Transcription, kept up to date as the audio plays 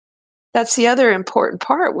That's the other important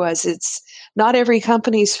part was it's not every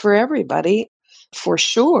company's for everybody, for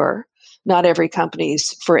sure. Not every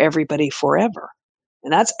company's for everybody forever.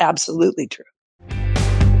 And that's absolutely true.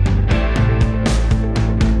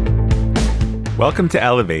 Welcome to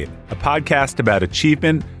Elevate, a podcast about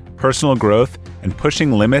achievement, personal growth, and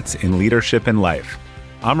pushing limits in leadership and life.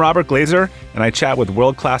 I'm Robert Glazer, and I chat with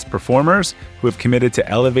world-class performers who have committed to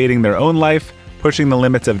elevating their own life, pushing the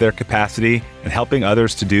limits of their capacity, and helping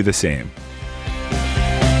others to do the same.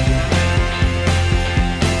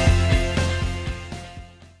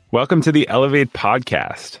 Welcome to the Elevate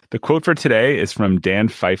podcast. The quote for today is from Dan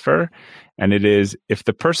Pfeiffer, and it is, "If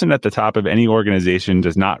the person at the top of any organization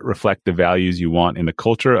does not reflect the values you want in the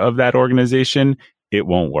culture of that organization, it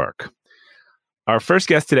won't work." Our first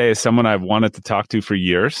guest today is someone I've wanted to talk to for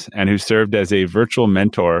years and who served as a virtual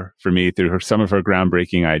mentor for me through some of her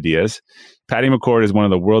groundbreaking ideas. Patty McCord is one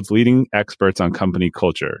of the world's leading experts on company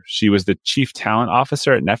culture. She was the chief talent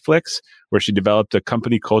officer at Netflix, where she developed a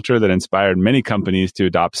company culture that inspired many companies to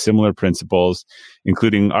adopt similar principles,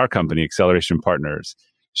 including our company, Acceleration Partners.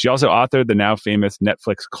 She also authored the now famous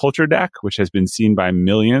Netflix Culture Deck, which has been seen by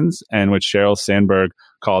millions and which Sheryl Sandberg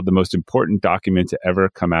called the most important document to ever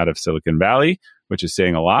come out of Silicon Valley, which is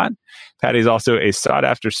saying a lot. Patty is also a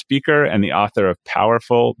sought-after speaker and the author of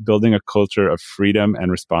Powerful: Building a Culture of Freedom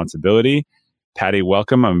and Responsibility. Patty,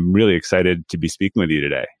 welcome. I'm really excited to be speaking with you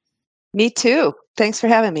today. Me too. Thanks for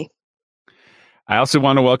having me. I also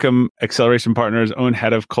want to welcome Acceleration Partners' own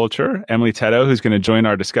head of culture, Emily Teddo, who's going to join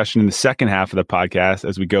our discussion in the second half of the podcast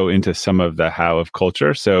as we go into some of the how of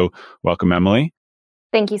culture. So welcome, Emily.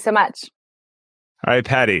 Thank you so much. All right,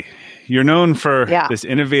 Patty, you're known for this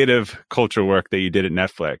innovative culture work that you did at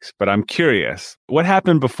Netflix, but I'm curious, what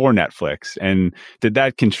happened before Netflix? And did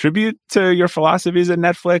that contribute to your philosophies at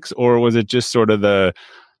Netflix, or was it just sort of the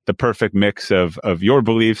perfect mix of your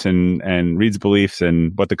beliefs and Reed's beliefs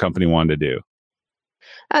and what the company wanted to do?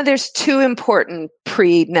 There's two important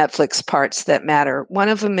pre-Netflix parts that matter. One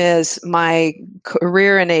of them is my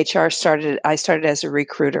career in HR I started as a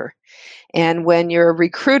recruiter. And when you're a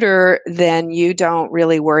recruiter, then you don't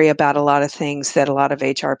really worry about a lot of things that a lot of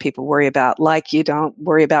HR people worry about. Like you don't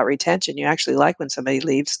worry about retention. You actually like when somebody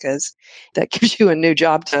leaves because that gives you a new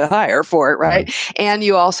job to hire for it, right? And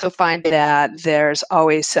you also find that there's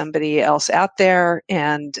always somebody else out there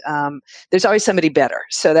and there's always somebody better.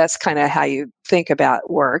 So that's kind of how you think about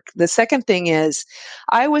work. The second thing is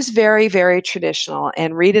I was very, very traditional,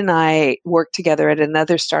 and Reed and I worked together at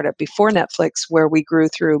another startup before Netflix where we grew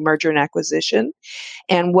through merger and acquisition.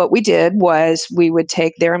 And what we did was we would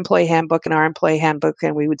take their employee handbook and our employee handbook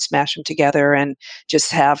and we would smash them together and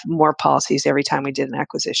just have more policies every time we did an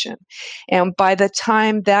acquisition. And by the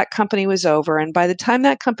time that company was over, I've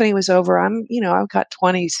got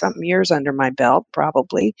 20 something years under my belt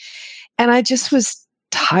probably. And I just was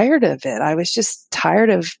tired of it. I was just tired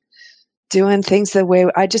of doing things the way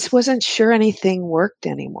I just wasn't sure anything worked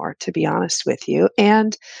anymore, to be honest with you.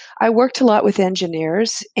 And I worked a lot with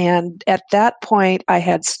engineers. And at that point, I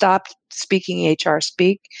had stopped speaking HR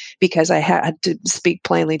speak because I had to speak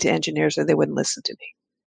plainly to engineers or they wouldn't listen to me.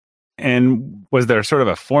 And was there sort of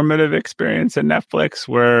a formative experience at Netflix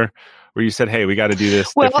where you said, hey, we got to do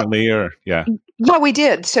this differently? Well, we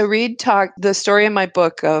did. So Reed talked the story in my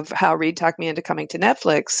book of how Reed talked me into coming to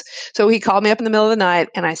Netflix. So he called me up in the middle of the night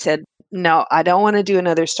and I said, no, I don't want to do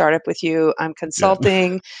another startup with you. I'm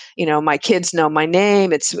consulting. My kids know my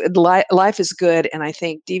name. It's life is good. And I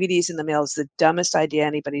think DVDs in the mail is the dumbest idea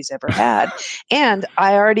anybody's ever had. And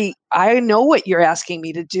I know what you're asking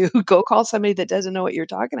me to do. Go call somebody that doesn't know what you're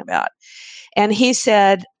talking about. And he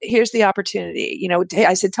said, here's the opportunity.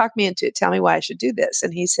 I said, talk me into it. Tell me why I should do this.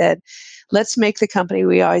 And he said, let's make the company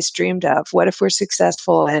we always dreamed of. What if we're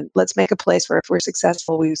successful? And let's make a place where if we're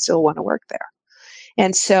successful, we still want to work there.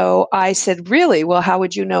 And so I said, really? Well, how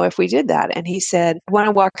would you know if we did that? And he said, I want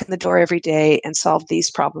to walk in the door every day and solve these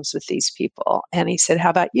problems with these people. And he said, how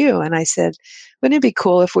about you? And I said, wouldn't it be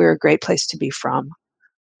cool if we were a great place to be from?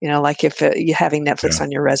 Like if having Netflix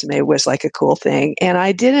on your resume was like a cool thing. And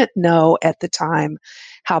I didn't know at the time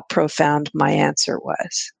how profound my answer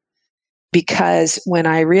was. Because when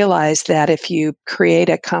I realized that if you create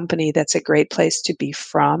a company that's a great place to be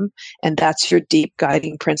from, and that's your deep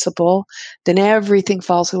guiding principle, then everything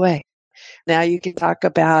falls away. Now you can talk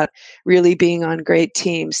about really being on great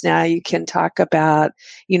teams. Now you can talk about,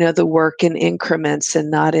 the work in increments and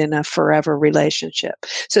not in a forever relationship.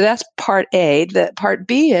 So that's part A. The part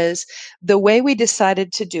B is the way we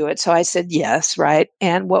decided to do it. So I said yes, right?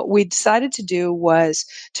 And what we decided to do was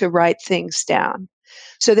to write things down.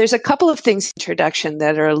 So there's a couple of things in introduction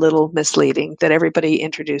that are a little misleading that everybody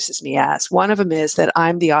introduces me as. One of them is that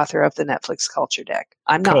I'm the author of the Netflix culture deck.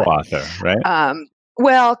 I'm not. Co-author, right?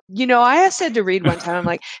 Well, I said to Reed one time, I'm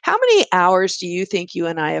like, how many hours do you think you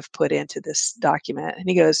and I have put into this document? And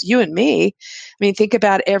he goes, you and me? I mean, think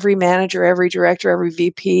about every manager, every director, every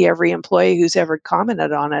VP, every employee who's ever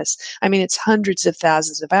commented on us. I mean, it's hundreds of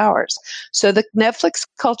thousands of hours. So the Netflix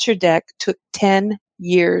culture deck took 10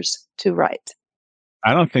 years to write.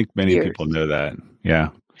 I don't think many people know that. Yeah.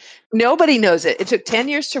 Nobody knows it. It took 10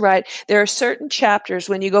 years to write. There are certain chapters,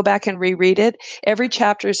 when you go back and reread it, every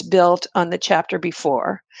chapter is built on the chapter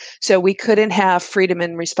before. So we couldn't have freedom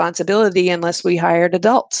and responsibility unless we hired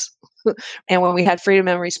adults. And when we had freedom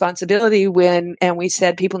and responsibility, and we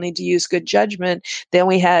said people need to use good judgment, then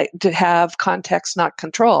we had to have context, not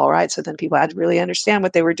control, right? So then people had to really understand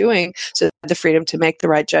what they were doing. So the freedom to make the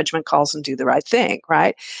right judgment calls and do the right thing,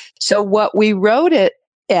 right? So what we wrote it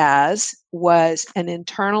as was an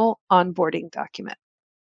internal onboarding document.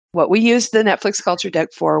 What we used the Netflix culture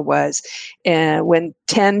deck for was when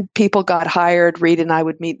 10 people got hired, Reed and I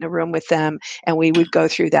would meet in a room with them, and we would go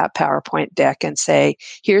through that PowerPoint deck and say,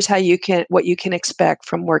 here's what you can expect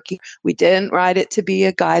from working. We didn't write it to be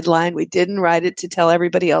a guideline. We didn't write it to tell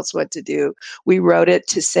everybody else what to do. We wrote it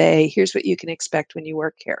to say, here's what you can expect when you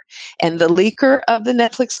work here. And the leaker of the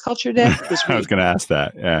Netflix culture deck was Reed. I was going to ask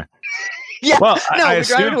that. Yeah. Yeah, well, we were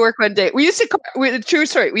driving to work one day. True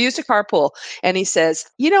story. We used to carpool, and he says,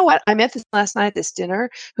 "You know what? I met this last night at this dinner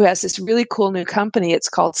who has this really cool new company. It's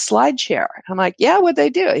called SlideShare." I'm like, "Yeah, what'd they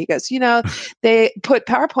do?" He goes, they put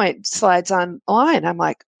PowerPoint slides online. I'm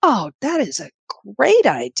like, "Oh, that is a great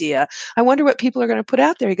idea. I wonder what people are going to put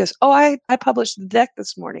out there." He goes, "Oh, I published the deck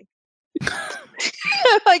this morning."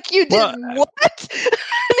 I'm like, you did what?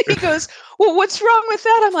 And he goes, well, what's wrong with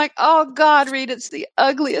that? I'm like, oh God, Reed, it's the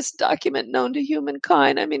ugliest document known to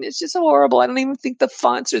humankind. I mean, it's just horrible. I don't even think the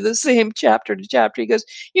fonts are the same chapter to chapter. He goes,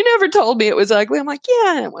 you never told me it was ugly. I'm like,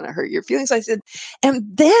 yeah, I don't want to hurt your feelings. I said, and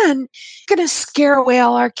then you're going to scare away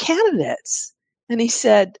all our candidates. And he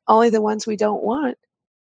said, only the ones we don't want.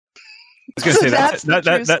 I was going to say, that's the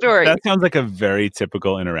true story. That sounds like a very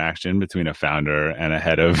typical interaction between a founder and a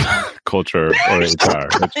head of culture or HR.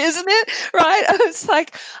 Isn't it? Right? It's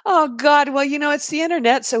like, oh God, well, it's the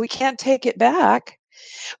internet, so we can't take it back.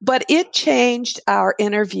 But it changed our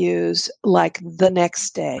interviews like the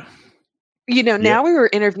next day. Now we were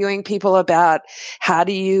interviewing people about how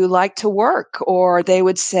do you like to work? Or they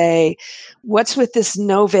would say, what's with this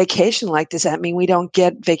no vacation? Like, does that mean we don't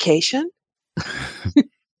get vacation?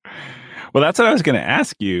 Well, that's what I was going to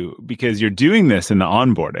ask you, because you're doing this in the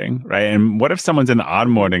onboarding, right? And what if someone's in the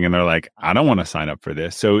onboarding and they're like, I don't want to sign up for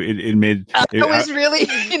this. So it was really,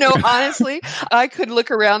 honestly, I could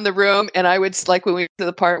look around the room and I would, like when we get to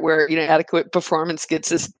the part where, adequate performance gets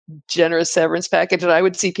this generous severance package, and I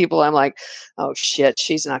would see people, I'm like, oh shit,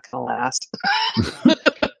 she's not going to last.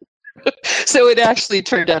 So it actually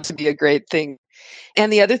turned out to be a great thing. And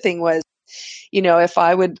the other thing was, if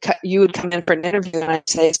you would come in for an interview and I'd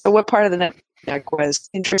say, so what part of the network was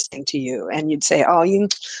interesting to you? And you'd say, oh,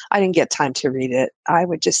 I didn't get time to read it. I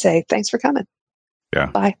would just say, thanks for coming. Yeah.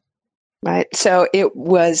 Bye. Right. So it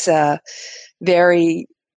was a very,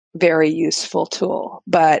 very useful tool.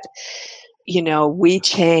 But, we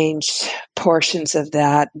changed portions of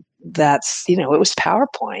that. That's, it was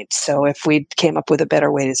PowerPoint. So if we came up with a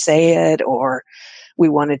better way to say it, or we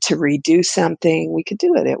wanted to redo something, we could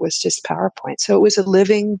do it. It was just PowerPoint. So it was a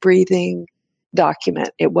living, breathing document.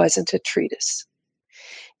 It wasn't a treatise.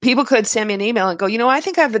 People could send me an email and go, I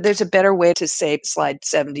think there's a better way to say slide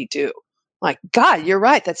 72. I'm like, God, you're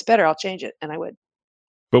right. That's better. I'll change it. And I would.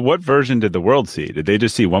 But what version did the world see? Did they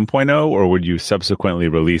just see 1.0, or would you subsequently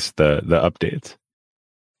release the updates?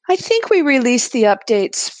 I think we released the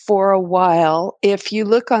updates for a while. If you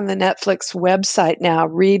look on the Netflix website now,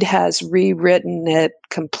 Reed has rewritten it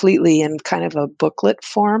completely in kind of a booklet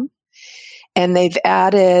form. And they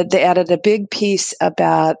added a big piece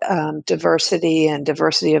about diversity and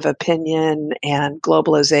diversity of opinion and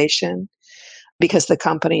globalization, because the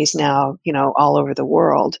company's now, all over the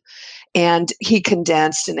world. And he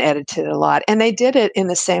condensed and edited a lot. And they did it in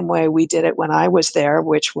the same way we did it when I was there,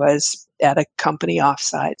 which was at a company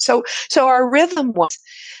offsite. So our rhythm was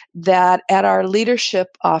that at our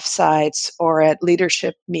leadership offsites or at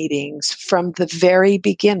leadership meetings, from the very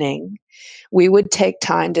beginning, we would take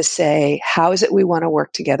time to say, how is it we want to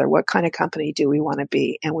work together? What kind of company do we want to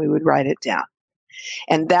be? And we would write it down.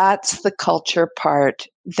 And that's the culture part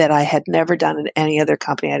that I had never done in any other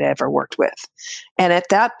company I'd ever worked with. And at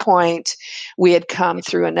that point, we had come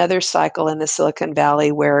through another cycle in the Silicon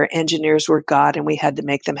Valley where engineers were God and we had to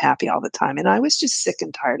make them happy all the time. And I was just sick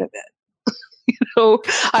and tired of it. So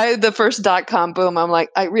the first .com boom, I'm like,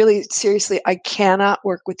 I really, seriously, I cannot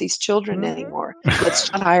work with these children anymore.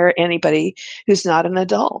 Let's not hire anybody who's not an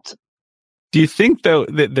adult. Do you think, though,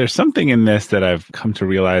 that there's something in this that I've come to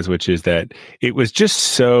realize, which is that it was just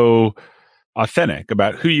so authentic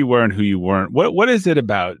about who you were and who you weren't? What is it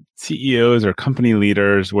about CEOs or company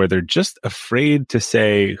leaders where they're just afraid to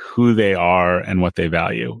say who they are and what they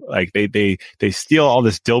value? Like they steal all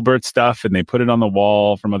this Dilbert stuff and they put it on the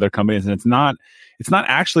wall from other companies, and it's not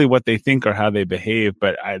actually what they think or how they behave,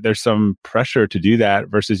 but there's some pressure to do that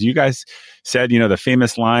versus you guys said, the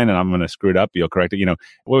famous line, and I'm going to screw it up, you'll correct it,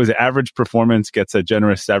 what was it? Average performance gets a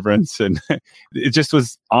generous severance. And it just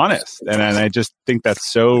was honest. And I just think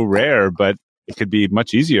that's so rare, but it could be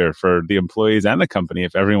much easier for the employees and the company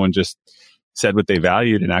if everyone just said what they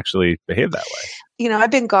valued and actually behaved that way.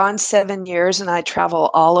 I've been gone 7 years and I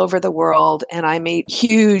travel all over the world and I meet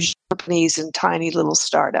huge companies and tiny little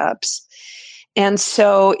startups. And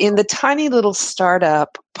so in the tiny little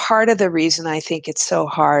startup, part of the reason I think it's so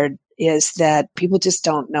hard is that people just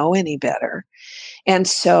don't know any better. And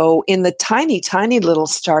so in the tiny, tiny little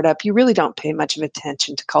startup, you really don't pay much of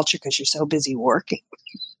attention to culture because you're so busy working.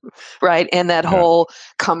 Right. And that whole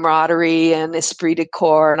camaraderie and esprit de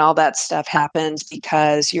corps and all that stuff happens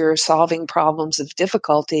because you're solving problems of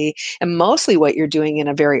difficulty. And mostly what you're doing in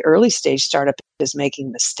a very early stage startup is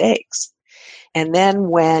making mistakes. And then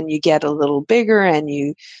when you get a little bigger and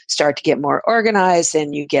you start to get more organized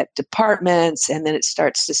and you get departments and then it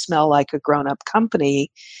starts to smell like a grown-up company,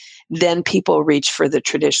 then people reach for the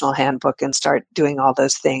traditional handbook and start doing all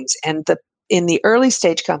those things. And in the early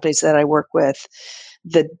stage companies that I work with,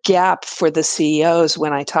 the gap for the CEOs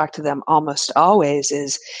when I talk to them almost always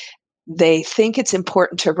is they think it's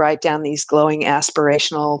important to write down these glowing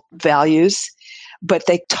aspirational values, but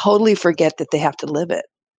they totally forget that they have to live it.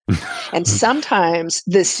 And sometimes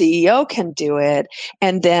the CEO can do it.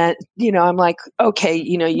 And then, I'm like, okay,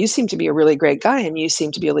 you seem to be a really great guy and you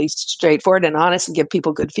seem to be at least straightforward and honest and give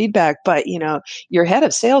people good feedback. But, your head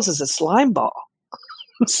of sales is a slime ball.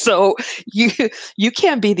 So you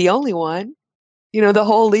can't be the only one. The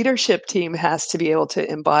whole leadership team has to be able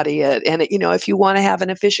to embody it. And, if you want to have an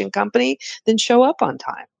efficient company, then show up on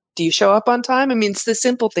time. Do you show up on time? I mean, it's the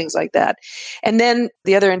simple things like that. And then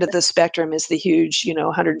the other end of the spectrum is the huge,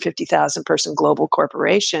 150,000 person global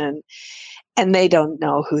corporation, and they don't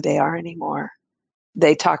know who they are anymore.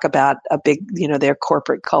 They talk about a big, their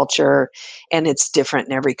corporate culture, and it's different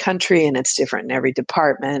in every country and it's different in every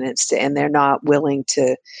department. And they're not willing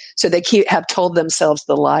to, so they have told themselves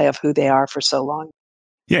the lie of who they are for so long.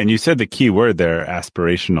 Yeah. And you said the key word there,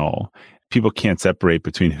 aspirational. People can't separate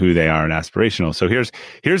between who they are and aspirational. So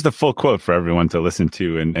here's the full quote for everyone to listen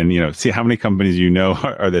to and see how many companies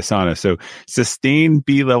are this honest. So sustained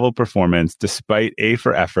B-level performance despite A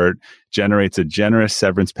for effort generates a generous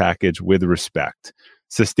severance package with respect.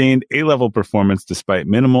 Sustained A-level performance despite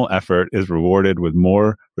minimal effort is rewarded with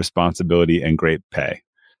more responsibility and great pay.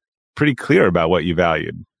 Pretty clear about what you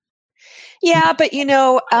valued. Yeah, but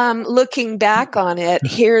looking back on it,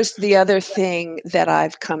 here's the other thing that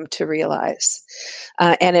I've come to realize.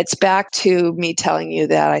 And it's back to me telling you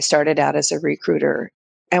that I started out as a recruiter.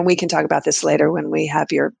 And we can talk about this later when we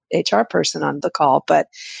have your HR person on the call. But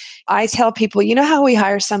I tell people, how we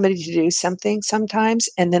hire somebody to do something sometimes,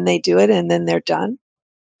 and then they do it, and then they're done.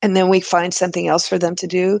 And then we find something else for them to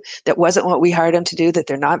do that wasn't what we hired them to do, that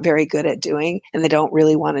they're not very good at doing, and they don't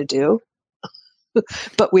really want to do.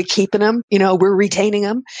 But we're keeping them, we're retaining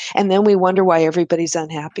them. And then we wonder why everybody's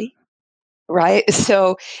unhappy, right?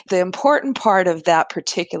 So the important part of that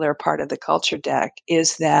particular part of the culture deck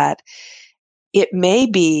is that it may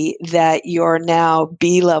be that your now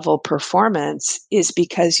B-level performance is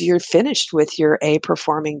because you're finished with your A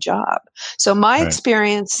performing job. So my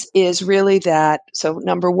experience is really that, so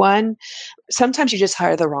number one, sometimes you just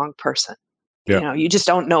hire the wrong person. Yeah. You just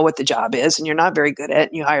don't know what the job is and you're not very good at it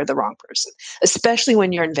and you hire the wrong person, especially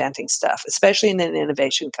when you're inventing stuff, especially in an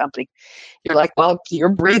innovation company. You're like, well, you're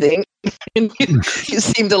breathing and you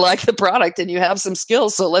seem to like the product and you have some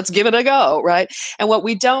skills, so let's give it a go, right? And what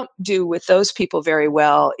we don't do with those people very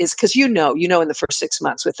well is because in the first 6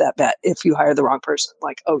 months with that bet, if you hire the wrong person,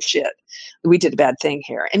 like, oh shit, we did a bad thing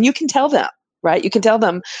here. And you can tell them, right? You can tell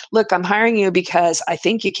them, look, I'm hiring you because I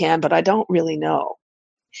think you can, but I don't really know.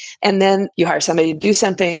 And then you hire somebody to do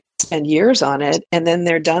something, spend years on it, and then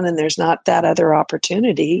they're done and there's not that other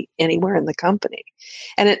opportunity anywhere in the company.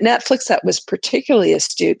 And at Netflix, that was particularly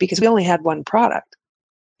astute because we only had one product.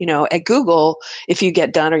 At Google, if you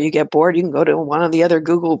get done or you get bored, you can go to one of the other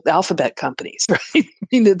Google Alphabet companies, right? I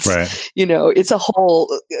mean, Right. it's a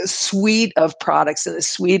whole suite of products and a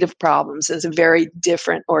suite of problems. It's a very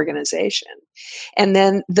different organization. And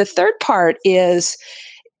then the third part is,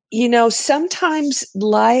 sometimes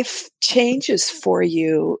life changes for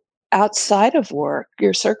you outside of work.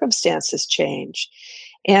 Your circumstances change.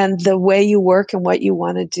 And the way you work and what you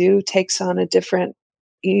want to do takes on a different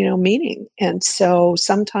meaning. And so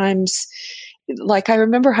sometimes, like I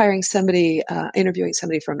remember interviewing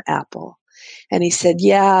somebody from Apple, and he said,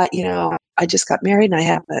 yeah, I just got married and I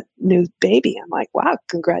have a new baby. I'm like, wow,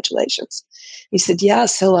 congratulations. He said, yeah,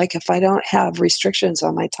 so like if I don't have restrictions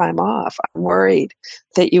on my time off, I'm worried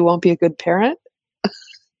that you won't be a good parent.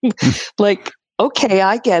 Like, okay,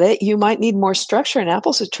 I get it. You might need more structure, and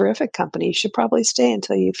Apple's a terrific company. You should probably stay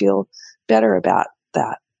until you feel better about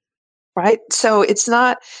that. Right. So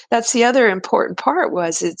that's the other important part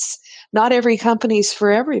was it's not every company's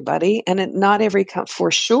for everybody, and not every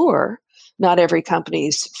company's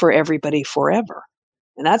for everybody forever.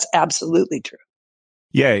 And that's absolutely true.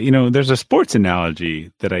 Yeah, there's a sports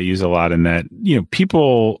analogy that I use a lot in that,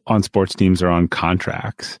 people on sports teams are on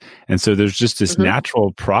contracts. And so there's just this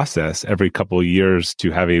natural process every couple of years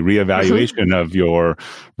to have a reevaluation of your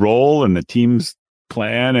role and the team's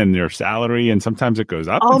plan and your salary, and sometimes it goes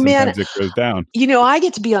up and sometimes it goes down. I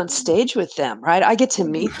get to be on stage with them, right? I get to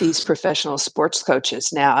meet these professional sports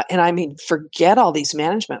coaches now, and I mean, forget all these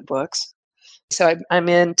management books. So I'm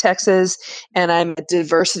in Texas, and I'm at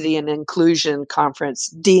Diversity and Inclusion Conference,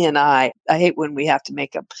 D&I. I hate when we have to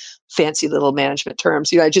make up fancy little management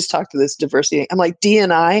terms. I just talked to this diversity. I'm like,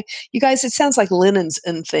 D&I? You guys, it sounds like linens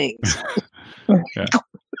and things. Yeah.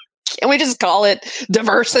 Can we just call it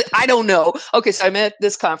diversity? I don't know. Okay, so I'm at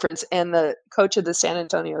this conference, and the coach of the San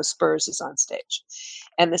Antonio Spurs is on stage.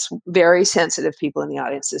 And this very sensitive people in the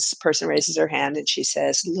audience, this person raises her hand, and she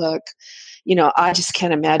says, look, I just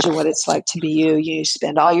can't imagine what it's like to be you. You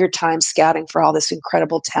spend all your time scouting for all this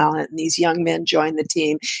incredible talent, and these young men join the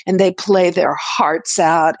team, and they play their hearts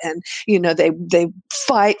out, and, they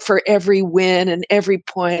fight for every win and every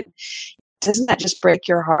point. Doesn't that just break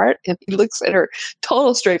your heart? And he looks at her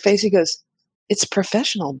total straight face. He goes, it's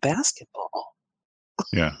professional basketball.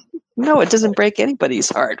 Yeah. No, it doesn't break anybody's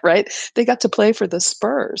heart, right? They got to play for the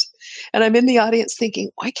Spurs. And I'm in the audience thinking,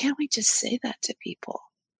 why can't we just say that to people?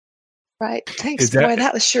 Right? Thanks, boy.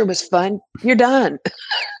 That sure was fun. You're done.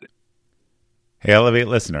 Hey, Elevate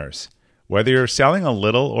listeners. Whether you're selling a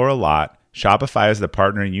little or a lot, Shopify is the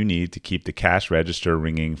partner you need to keep the cash register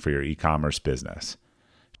ringing for your e-commerce business.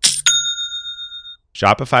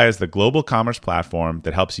 Shopify is the global commerce platform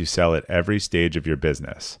that helps you sell at every stage of your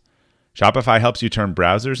business. Shopify helps you turn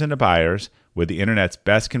browsers into buyers with the internet's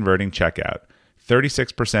best converting checkout,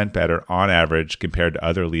 36% better on average compared to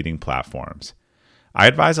other leading platforms. I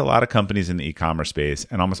advise a lot of companies in the e-commerce space,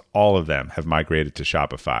 and almost all of them have migrated to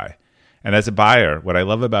Shopify. And as a buyer, what I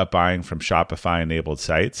love about buying from Shopify-enabled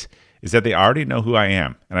sites is that they already know who I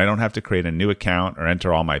am, and I don't have to create a new account or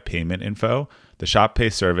enter all my payment info. The Shop Pay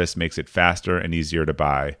service makes it faster and easier to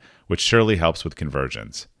buy, which surely helps with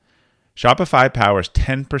conversions. Shopify powers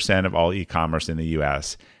 10% of all e-commerce in the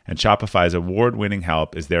US, and Shopify's award-winning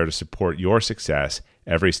help is there to support your success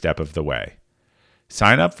every step of the way.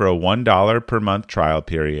 Sign up for a $1 per month trial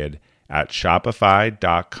period at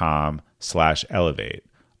shopify.com/elevate,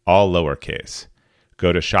 all lowercase.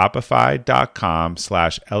 Go to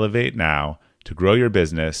shopify.com/elevate now to grow your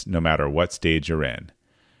business no matter what stage you're in.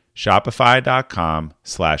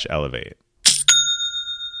 Shopify.com/elevate.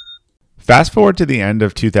 Fast forward to the end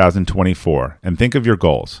of 2024 and think of your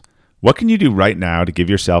goals. What can you do right now to give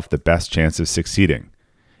yourself the best chance of succeeding?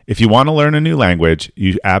 If you want to learn a new language,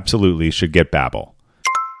 you absolutely should get Babbel.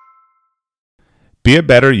 Be a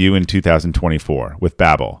better you in 2024 with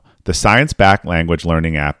Babbel, the science-backed language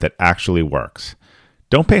learning app that actually works.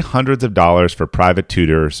 Don't pay hundreds of dollars for private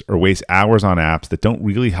tutors or waste hours on apps that don't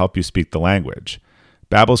really help you speak the language.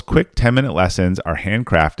 Babbel's quick 10-minute lessons are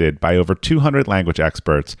handcrafted by over 200 language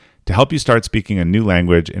experts to help you start speaking a new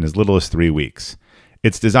language in as little as 3 weeks.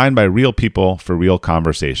 It's designed by real people for real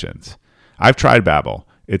conversations. I've tried Babbel.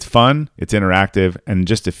 It's fun, it's interactive, and in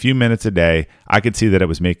just a few minutes a day, I could see that it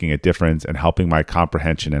was making a difference and helping my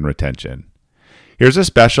comprehension and retention. Here's a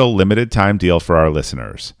special limited time deal for our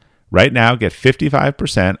listeners. Right now, get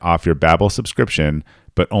 55% off your Babbel subscription,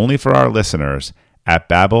 but only for our listeners at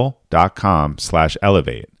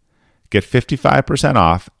babbel.com/elevate. Get 55%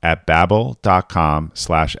 off at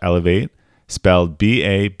babbel.com/elevate, spelled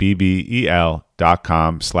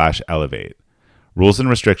BABBEL.com/elevate. Rules and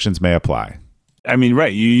restrictions may apply. I mean,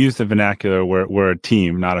 right. You use the vernacular, we're a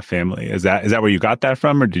team, not a family. Is that where you got that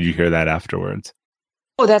from, or did you hear that afterwards?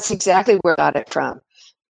 Oh, that's exactly where I got it from.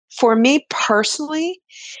 For me personally,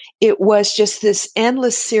 it was just this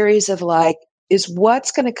endless series of like, is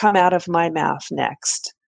what's going to come out of my mouth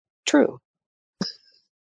next true?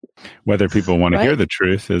 Whether people want to hear Right? the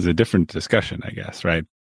truth is a different discussion, I guess, right?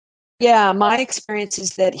 Yeah, my experience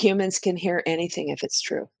is that humans can hear anything if it's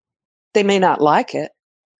true. They may not like it,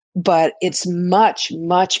 but it's much,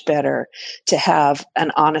 much better to have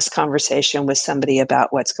an honest conversation with somebody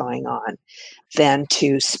about what's going on than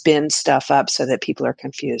to spin stuff up so that people are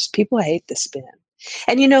confused. People hate the spin.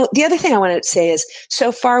 And the other thing I want to say is,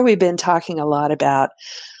 so far we've been talking a lot about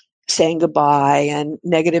saying goodbye and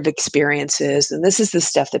negative experiences. And this is the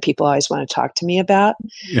stuff that people always want to talk to me about.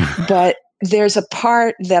 Yeah. But there's a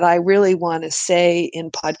part that I really want to say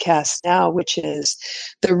in podcasts now, which is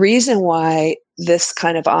the reason why this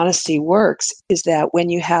kind of honesty works is that when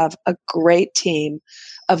you have a great team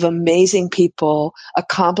of amazing people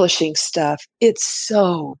accomplishing stuff, it's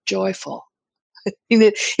so joyful.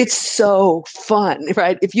 It's so fun,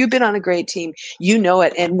 right? If you've been on a great team, you know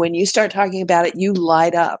it. And when you start talking about it, you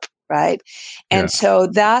light up, right? And so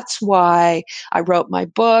that's why I wrote my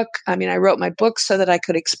book. I mean, I wrote my book so that I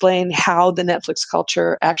could explain how the Netflix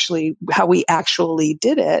culture how we actually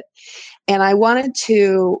did it. And I wanted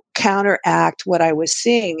to counteract what I was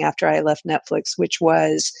seeing after I left Netflix, which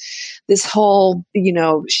was this whole,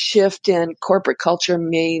 shift in corporate culture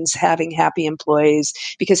means having happy employees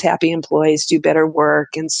because happy employees do better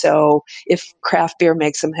work. And so if craft beer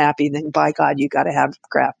makes them happy, then by God, you got to have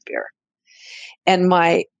craft beer. And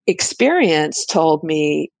my experience told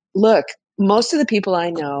me, look, most of the people I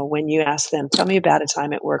know, when you ask them, tell me about a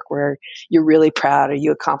time at work where you're really proud or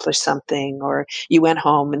you accomplished something or you went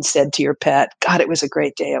home and said to your pet, God, it was a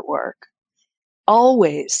great day at work.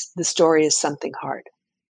 Always the story is something hard.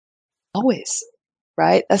 Always,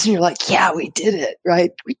 right? That's when you're like, yeah, we did it,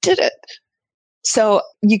 right? We did it. So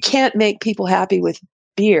you can't make people happy with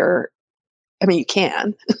beer. I mean, you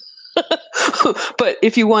can. But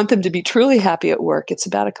if you want them to be truly happy at work, it's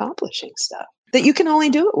about accomplishing stuff that you can only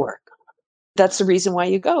do at work. That's the reason why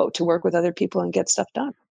you go to work with other people and get stuff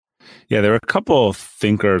done. Yeah, there were a couple of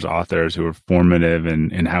thinkers, authors who were formative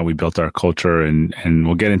in how we built our culture, and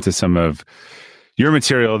we'll get into some of your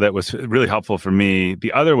material that was really helpful for me.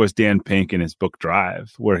 The other was Dan Pink in his book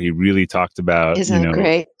Drive, where he really talked about, Isn't it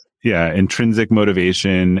great? Yeah, intrinsic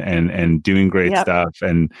motivation and doing great stuff.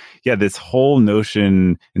 And this whole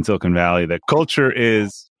notion in Silicon Valley that culture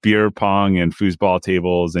is beer pong and foosball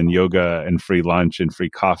tables and yoga and free lunch and free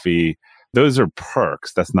coffee. Those are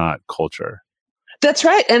perks. That's not culture. That's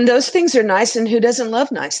right. And those things are nice. And who doesn't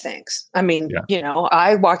love nice things? I mean,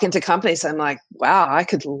 I walk into companies, I'm like, wow, I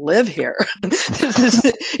could live here.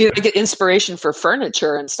 I get inspiration for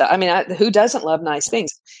furniture and stuff. I mean, who doesn't love nice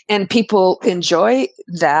things? And people enjoy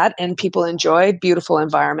that, and people enjoy beautiful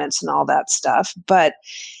environments and all that stuff. But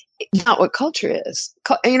not what culture is.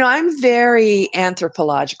 I'm very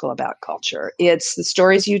anthropological about culture. It's the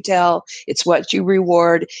stories you tell. It's what you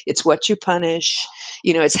reward. It's what you punish.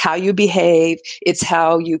 It's how you behave. It's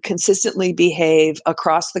how you consistently behave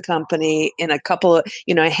across the company in a couple of,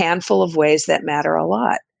 a handful of ways that matter a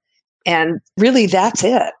lot. And really, that's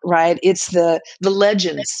it, right? It's the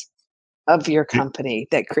legends of your company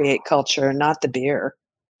that create culture, not the beer.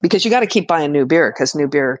 Because you got to keep buying new beer because new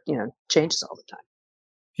beer, changes all the time.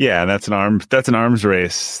 Yeah, that's an arms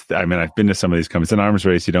race. I mean, I've been to some of these companies. It's an arms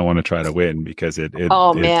race you don't want to try to win because you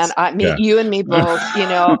and me both.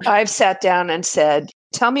 I've sat down and said,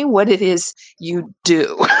 tell me what it is you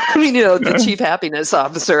do. I mean, the chief happiness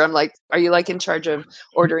officer. I'm like, are you like in charge of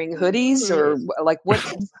ordering hoodies or like what?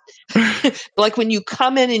 Like when you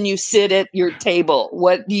come in and you sit at your table,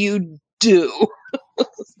 what do you do?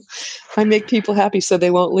 I make people happy so they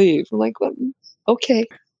won't leave. I'm like, well, okay.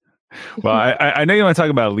 Well, I know you want to talk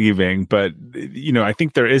about leaving, but I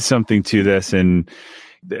think there is something to this, and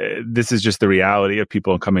this is just the reality of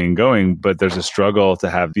people coming and going. But there's a struggle to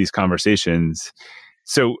have these conversations.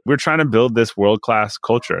 So we're trying to build this world-class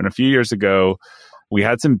culture. And a few years ago, we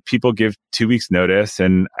had some people give 2 weeks notice,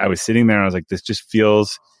 and I was sitting there and I was like, this just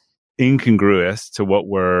feels incongruous to what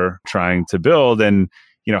we're trying to build. And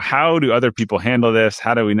how do other people handle this?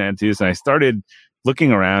 How do we not do this? And I started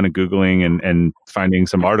looking around and Googling and finding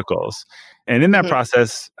some articles. And in that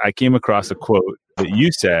process, I came across a quote that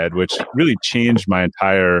you said, which really changed my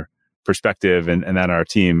entire perspective and that our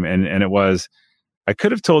team. And it was, I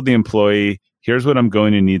could have told the employee, here's what I'm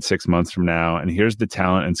going to need 6 months from now, and here's the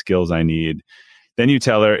talent and skills I need. Then you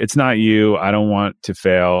tell her, it's not you. I don't want to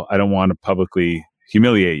fail. I don't want to publicly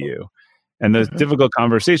humiliate you. And those difficult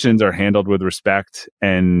conversations are handled with respect,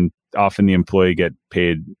 and often the employee get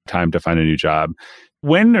paid time to find a new job.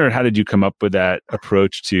 When or how did you come up with that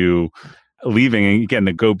approach to leaving, and again,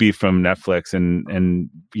 the go be from Netflix, and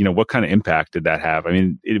what kind of impact did that have? I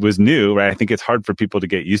mean, it was new, right? I think it's hard for people to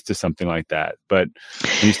get used to something like that. But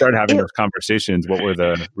when you started having those conversations, what were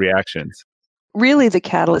the reactions? Really, the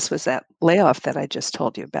catalyst was that layoff that I just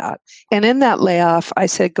told you about. And in that layoff, I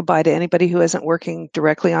said goodbye to anybody who isn't working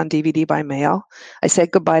directly on DVD by mail. I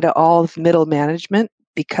said goodbye to all of middle management,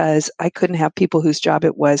 because I couldn't have people whose job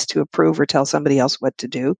it was to approve or tell somebody else what to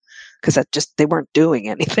do, because they weren't doing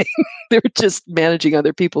anything. They were just managing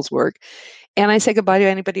other people's work. And I said goodbye to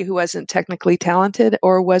anybody who wasn't technically talented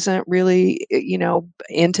or wasn't really,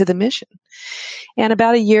 into the mission. And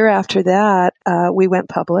about a year after that, we went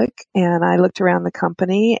public, and I looked around the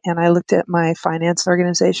company and I looked at my finance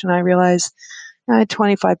organization. I realized I had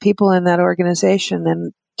 25 people in that organization,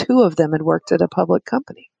 and 2 of them had worked at a public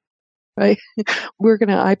company, right? We're going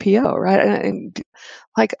to IPO, right? And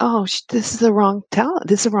like, this is the wrong talent.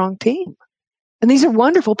 This is the wrong team. And these are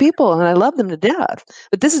wonderful people, and I love them to death.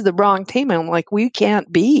 But this is the wrong team. And I'm like, we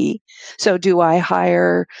can't be. So do I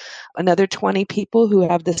hire another 20 people who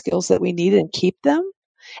have the skills that we need and keep them?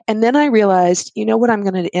 And then I realized, what I'm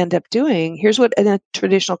going to end up doing? Here's what in a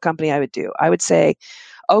traditional company I would do. I would say,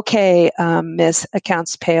 okay, Miss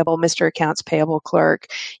Accounts Payable, Mr. Accounts Payable Clerk,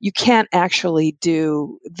 you can't actually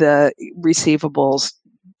do the receivables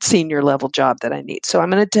senior level job that I need. So I'm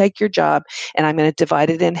going to take your job and I'm going to divide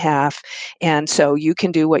it in half. And so you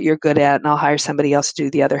can do what you're good at, and I'll hire somebody else to do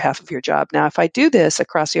the other half of your job. Now, if I do this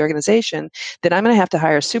across the organization, then I'm going to have to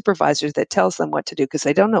hire supervisors that tells them what to do, because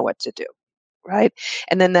they don't know what to do. Right.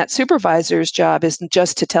 And then that supervisor's job isn't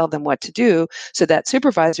just to tell them what to do. So that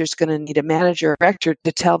supervisor is going to need a manager or director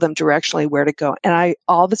to tell them directionally where to go. And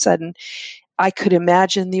all of a sudden, I could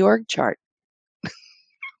imagine the org chart.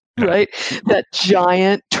 Right? That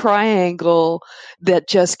giant triangle that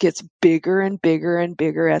just gets bigger and bigger and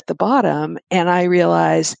bigger at the bottom. And I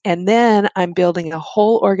realize, and then I'm building a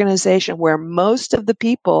whole organization where most of the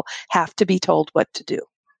people have to be told what to do.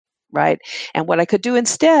 Right. And what I could do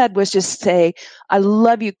instead was just say, I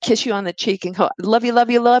love you, kiss you on the cheek, and go, love you,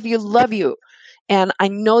 love you, love you, love you. And I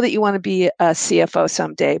know that you want to be a CFO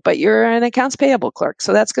someday, but you're an accounts payable clerk.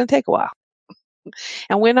 So that's going to take a while.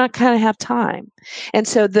 And we're not going to have time. And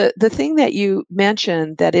so the thing that you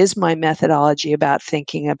mentioned that is my methodology about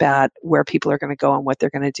thinking about where people are going to go and what they're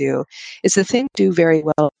going to do is the thing to do very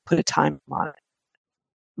well, put a time on it.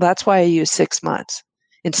 That's why I use 6 months.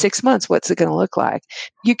 In 6 months, what's it going to look like?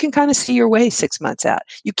 You can kind of see your way 6 months out.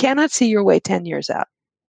 You cannot see your way 10 years out.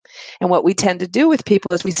 And what we tend to do with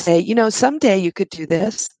people is we say, someday you could do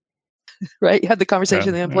this. Right? You have the conversation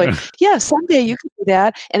with the employee. Yeah, someday you could do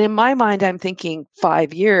that. And in my mind, I'm thinking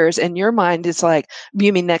 5 years. And your mind is like,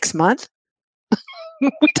 you mean next month?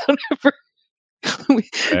 We don't ever,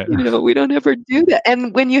 we don't ever do that.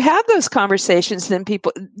 And when you have those conversations,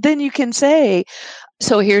 then you can say,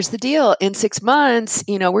 so here's the deal. In 6 months,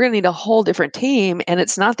 we're going to need a whole different team. And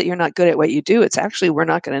it's not that you're not good at what you do. It's actually, we're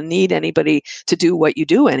not going to need anybody to do what you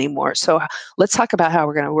do anymore. So let's talk about how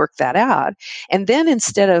we're going to work that out. And then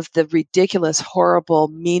instead of the ridiculous, horrible,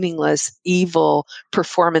 meaningless, evil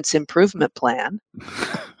performance improvement plan.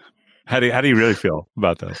 How do you really feel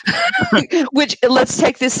about that? Which, let's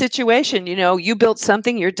take this situation. You built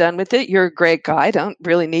something, you're done with it. You're a great guy. I don't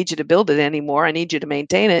really need you to build it anymore. I need you to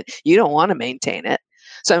maintain it. You don't want to maintain it.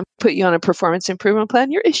 So I'm going to put you on a performance improvement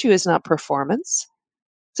plan. Your issue is not performance.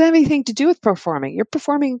 It doesn't have anything to do with performing.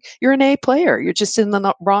 You're an A player. You're just in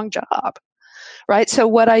the wrong job. Right? So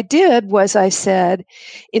what I did was I said,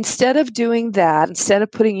 instead of doing that, instead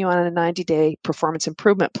of putting you on a 90-day performance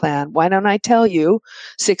improvement plan, why don't I tell you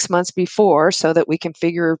 6 months before so that we can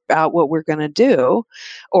figure out what we're going to do,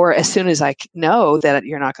 or as soon as I know that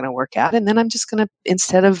you're not going to work out, and then I'm just going to,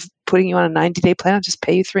 instead of putting you on a 90-day plan, I'll just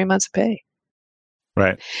pay you 3 months of pay.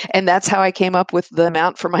 Right. And that's how I came up with the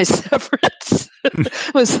amount for my severance.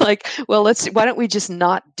 It was like, well, why don't we just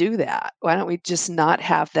not do that? Why don't we just not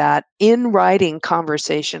have that in writing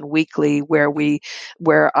conversation weekly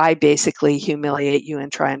where I basically humiliate you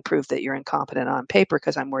and try and prove that you're incompetent on paper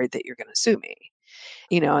because I'm worried that you're going to sue me.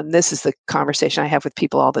 And this is the conversation I have with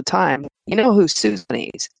people all the time. You know who sues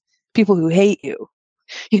these? People who hate you.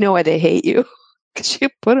 You know why they hate you? Because you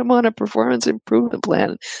put them on a performance improvement plan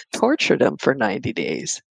and tortured them for 90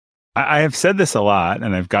 days. I have said this a lot,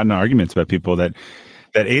 and I've gotten arguments about people that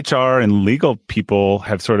that HR and legal people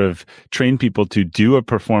have sort of trained people to do a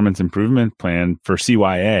performance improvement plan for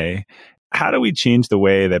CYA. How do we change the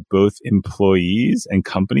way that both employees and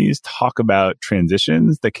companies talk about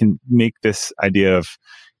transitions that can make this idea of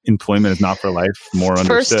employment is not for life more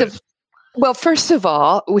understood? First of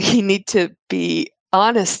all, we need to be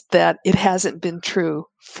honest that it hasn't been true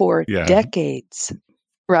for decades,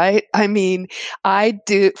 right? I mean, I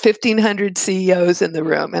do 1,500 CEOs in the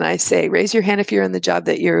room, and I say, raise your hand if you're in the job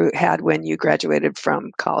that you had when you graduated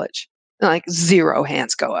from college. Like 0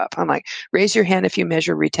 hands go up. I'm like, raise your hand if you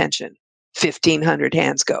measure retention. 1,500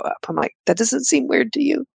 hands go up. I'm like, that doesn't seem weird to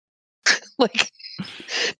you? Like,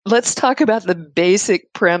 let's talk about the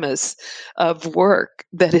basic premise of work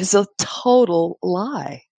that is a total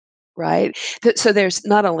lie, right? So there's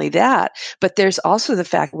not only that, but there's also the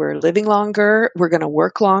fact we're living longer, we're going to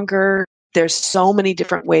work longer. There's so many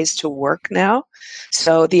different ways to work now.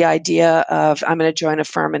 So the idea of I'm going to join a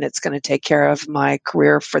firm and it's going to take care of my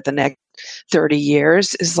career for the next 30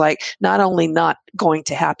 years is like not only not going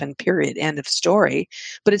to happen, period, end of story,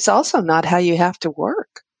 but it's also not how you have to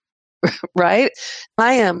work. Right?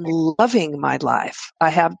 I am loving my life. I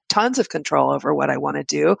have tons of control over what I want to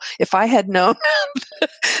do. If I had known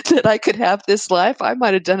that I could have this life, I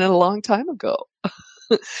might have done it a long time ago.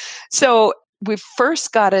 So we've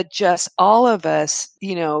first got to just all of us,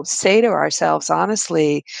 say to ourselves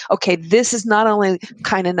honestly, okay, this is not only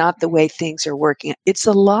kind of not the way things are working, it's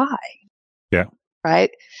a lie. Yeah.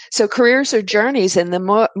 Right? So careers are journeys, and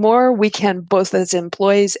the more we can, both as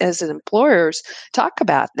employees, as employers, talk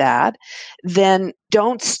about that, then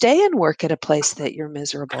don't stay and work at a place that you're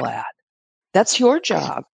miserable at. That's your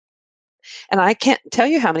job. And I can't tell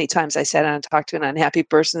you how many times I sat down and talked to an unhappy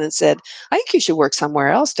person and said, I think you should work somewhere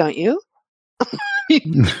else, don't you?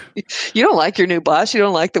 You don't like your new boss. You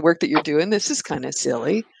don't like the work that you're doing. This is kind of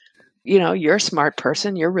silly. You're a smart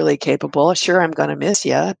person. You're really capable. Sure, I'm going to miss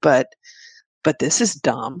you, but this is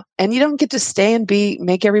dumb. And you don't get to stay and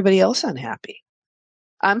make everybody else unhappy.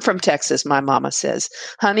 I'm from Texas, my mama says.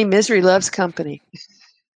 Honey, misery loves company.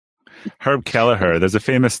 Herb Kelleher, there's a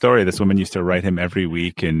famous story. This woman used to write him every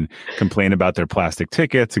week and complain about their plastic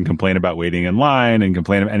tickets and complain about waiting in line and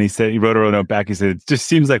complain. And he wrote a note back. He said, it just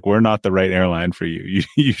seems like we're not the right airline for you.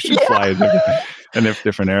 You should fly a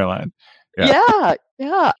different airline. Yeah.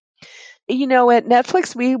 At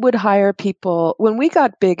Netflix, we would hire people when we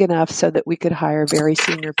got big enough so that we could hire very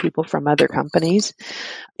senior people from other companies.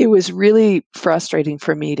 It was really frustrating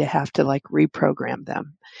for me to have to reprogram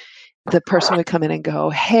them. The person would come in and go,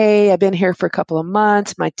 hey, I've been here for a couple of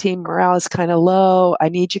months. My team morale is kind of low. I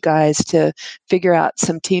need you guys to figure out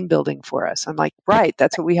some team building for us. I'm like, right,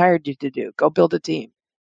 that's what we hired you to do. Go build a team.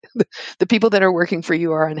 The people that are working for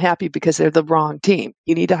you are unhappy because they're the wrong team.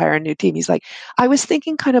 You need to hire a new team. He's like, I was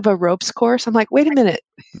thinking kind of a ropes course. I'm like, wait a minute.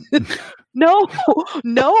 No.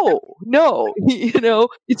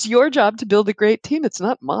 It's your job to build a great team. It's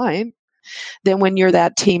not mine. Then when you're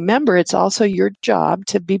that team member, it's also your job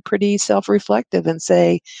to be pretty self-reflective and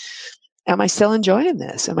say, am I still enjoying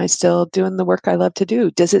this? Am I still doing the work I love to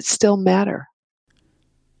do? Does it still matter?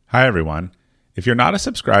 Hi, everyone. If you're not a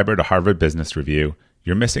subscriber to Harvard Business Review,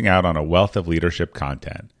 you're missing out on a wealth of leadership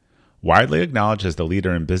content. Widely acknowledged as the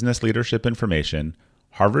leader in business leadership information,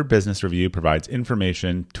 Harvard Business Review provides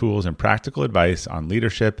information, tools, and practical advice on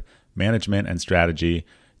leadership, management, and strategy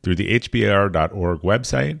through the hbr.org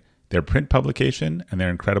website, their print publication, and their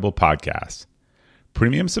incredible podcasts.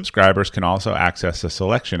 Premium subscribers can also access a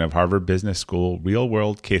selection of Harvard Business School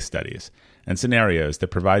real-world case studies and scenarios that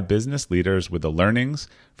provide business leaders with the learnings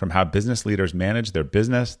from how business leaders manage their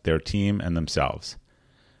business, their team, and themselves.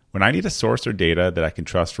 When I need a source or data that I can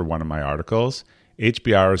trust for one of my articles,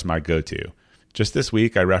 HBR is my go-to. Just this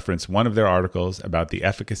week, I referenced one of their articles about the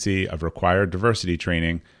efficacy of required diversity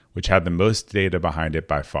training, which had the most data behind it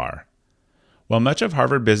by far. While much of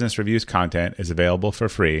Harvard Business Review's content is available for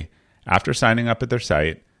free, after signing up at their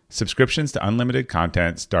site, subscriptions to unlimited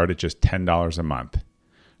content start at just $10 a month.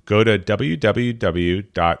 Go to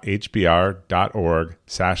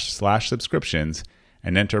www.hbr.org/subscriptions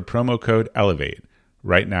and enter promo code ELEVATE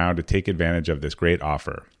right now to take advantage of this great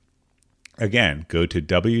offer. Again, go to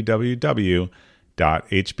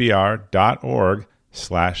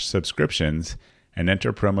www.hbr.org/subscriptions and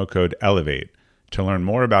enter promo code ELEVATE to learn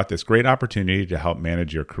more about this great opportunity to help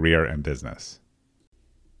manage your career and business.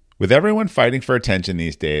 With everyone fighting for attention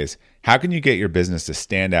these days, how can you get your business to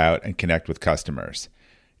stand out and connect with customers?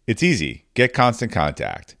 It's easy. Get Constant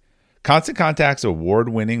Contact. Constant Contact's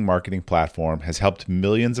award-winning marketing platform has helped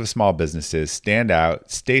millions of small businesses stand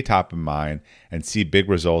out, stay top of mind, and see big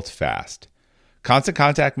results fast. Constant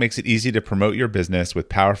Contact makes it easy to promote your business with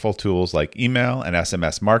powerful tools like email and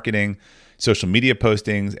SMS marketing, social media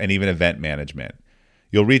postings, and even event management.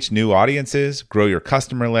 You'll reach new audiences, grow your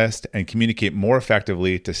customer list, and communicate more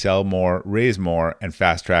effectively to sell more, raise more, and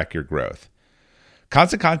fast-track your growth.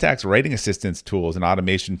 Constant Contact's writing assistance tools and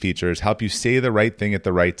automation features help you say the right thing at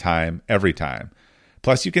the right time, every time.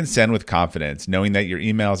 Plus, you can send with confidence, knowing that your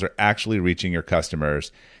emails are actually reaching your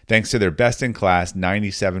customers, thanks to their best-in-class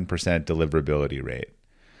 97% deliverability rate.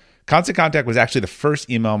 Constant Contact was actually the first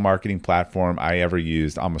email marketing platform I ever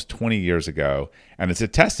used almost 20 years ago, and it's a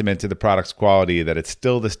testament to the product's quality that it's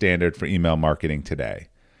still the standard for email marketing today.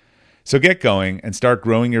 So get going and start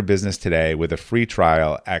growing your business today with a free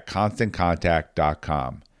trial at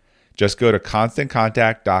ConstantContact.com. Just go to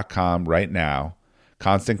ConstantContact.com right now.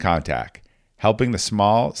 Constant Contact, helping the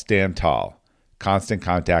small stand tall.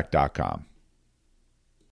 ConstantContact.com.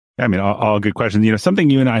 I mean, all good questions. Something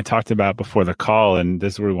you and I talked about before the call, and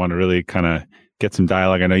this is where we want to really kind of get some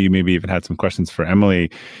dialogue. I know you maybe even had some questions for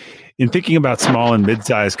Emily. In thinking about small and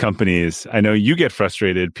mid-sized companies, I know you get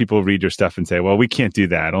frustrated. People read your stuff and say, well, we can't do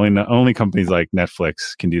that. Only companies like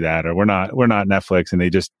Netflix can do that, or we're not Netflix, and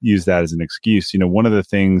they just use that as an excuse. One of the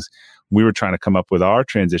things we were trying to come up with our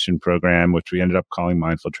transition program, which we ended up calling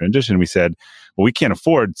Mindful Transition, we said, well, we can't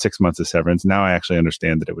afford 6 months of severance. Now I actually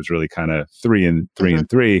understand that it was really kind of three and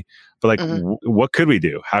three. But what could we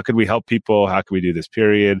do? How could we help people? How could we do this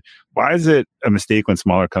period? Why is it a mistake when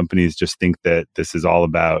smaller companies just think that this is all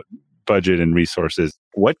about budget and resources?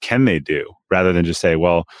 What can they do rather than just say,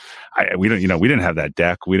 well, we didn't have that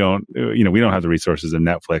deck. We don't have the resources of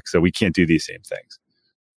Netflix, so we can't do these same things.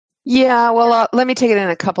 Yeah, well, let me take it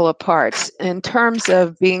in a couple of parts. In terms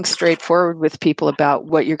of being straightforward with people about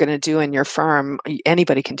what you're going to do in your firm,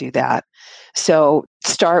 anybody can do that. So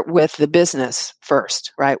start with the business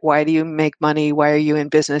first, right? Why do you make money? Why are you in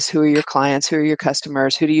business? Who are your clients? Who are your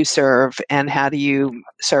customers? Who do you serve? And how do you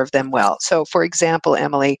serve them well? So for example,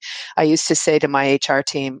 Emily, I used to say to my HR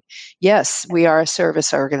team, yes, we are a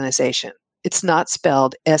service organization. It's not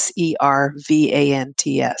spelled SERVANTS.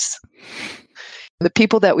 The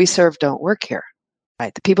people that we serve don't work here,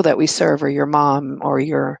 right? The people that we serve are your mom or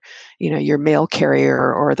your mail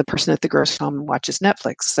carrier or the person at the grocery home and watches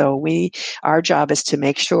Netflix. So our job is to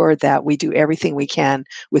make sure that we do everything we can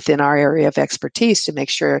within our area of expertise to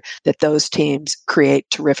make sure that those teams create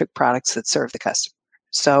terrific products that serve the customer.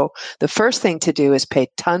 So the first thing to do is pay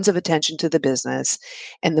tons of attention to the business.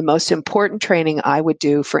 And the most important training I would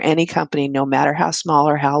do for any company, no matter how small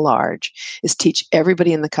or how large, is teach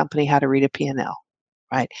everybody in the company how to read a P&L.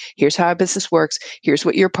 Right? Here's how a business works. Here's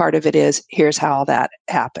what your part of it is. Here's how all that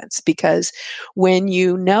happens. Because when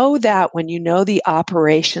you know the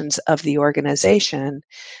operations of the organization,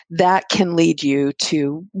 that can lead you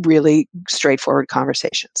to really straightforward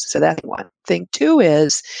conversations. So that's one. Thing two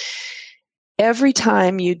is every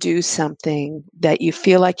time you do something that you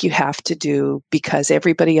feel like you have to do because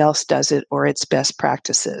everybody else does it or it's best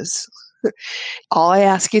practices, all I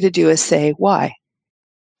ask you to do is say, why?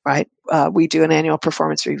 Right? We do an annual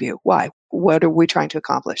performance review. Why? What are we trying to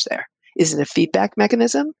accomplish there? Is it a feedback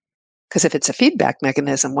mechanism? Because if it's a feedback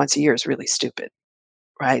mechanism, once a year is really stupid,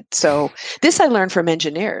 right? So this I learned from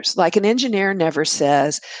engineers. Like an engineer never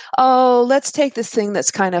says, oh, let's take this thing that's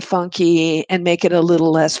kind of funky and make it a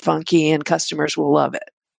little less funky and customers will love it.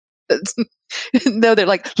 No, they're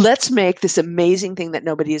like, let's make this amazing thing that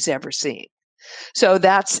nobody has ever seen. So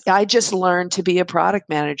I just learned to be a product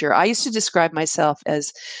manager. I used to describe myself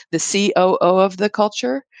as the COO of the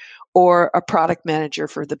culture or a product manager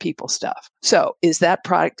for the people stuff. So is that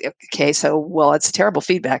product, okay, so, well, it's a terrible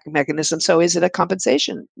feedback mechanism. So is it a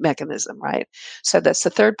compensation mechanism, right? So that's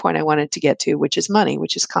the third point I wanted to get to, which is money,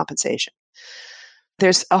 which is compensation.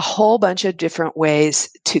 There's a whole bunch of different ways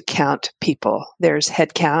to count people. There's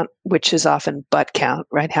head count, which is often butt count,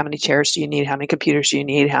 right? How many chairs do you need? How many computers do you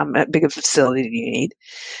need? How big of a facility do you need?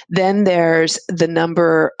 Then there's the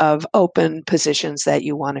number of open positions that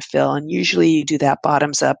you want to fill. And usually you do that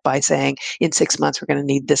bottoms up by saying, in 6 months, we're going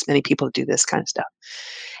to need this many people to do this kind of stuff.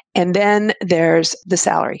 And then there's the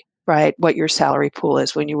salary, right? What your salary pool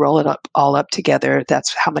is. When you roll it all up together,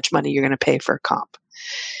 that's how much money you're going to pay for comp.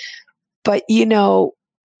 But,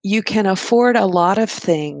 you can afford a lot of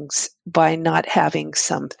things by not having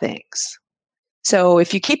some things. So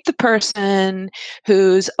if you keep the person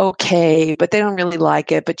who's okay, but they don't really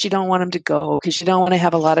like it, but you don't want them to go because you don't want to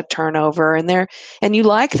have a lot of turnover and you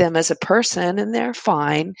like them as a person and they're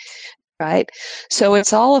fine, right? So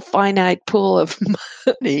it's all a finite pool of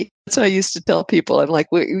money. That's what I used to tell people. I'm like,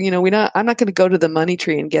 I'm not going to go to the money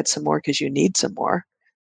tree and get some more because you need some more.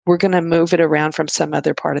 We're going to move it around from some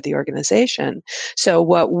other part of the organization. So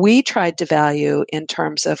what we tried to value in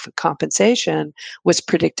terms of compensation was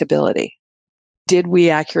predictability. Did we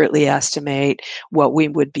accurately estimate what we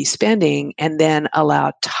would be spending and then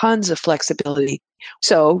allow tons of flexibility?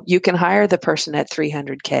 So you can hire the person at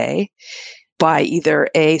 $300K by either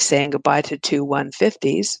A, saying goodbye to two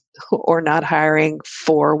 150s or not hiring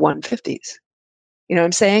four 150s. You know what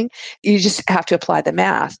I'm saying? You just have to apply the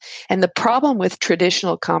math. And the problem with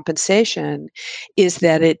traditional compensation is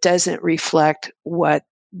that it doesn't reflect what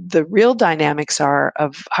the real dynamics are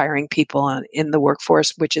of hiring people in the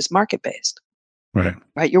workforce, which is market-based. Right.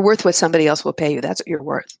 Right? You're worth what somebody else will pay you. That's what you're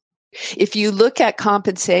worth. If you look at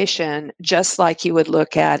compensation just like you would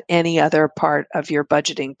look at any other part of your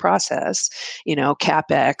budgeting process,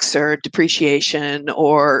 CapEx or depreciation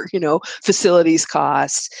or, facilities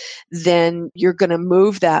costs, then you're going to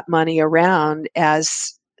move that money around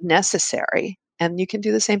as necessary. And you can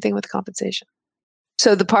do the same thing with compensation.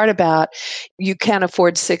 So the part about you can't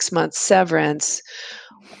afford 6 months severance,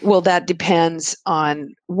 well, that depends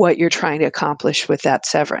on what you're trying to accomplish with that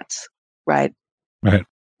severance, right? Right.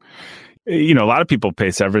 A lot of people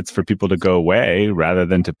pay severance for people to go away rather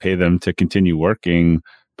than to pay them to continue working,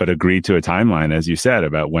 but agree to a timeline, as you said,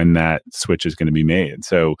 about when that switch is going to be made.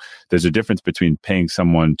 So there's a difference between paying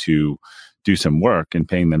someone to do some work and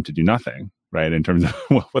paying them to do nothing, right? In terms of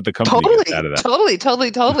what the company gets out of that. Totally.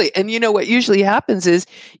 And what usually happens is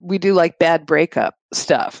we do like bad breakup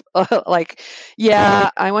stuff. Like,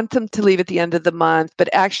 I want them to leave at the end of the month, but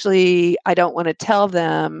actually I don't want to tell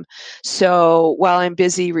them. So while I'm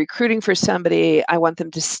busy recruiting for somebody, I want them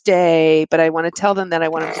to stay, but I want to tell them that I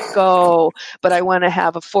want them to go, but I want to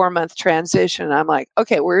have a 4-month transition. I'm like,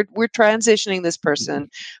 okay, we're transitioning this person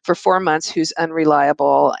for 4 months who's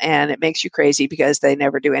unreliable, and it makes you crazy because they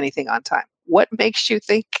never do anything on time. What makes you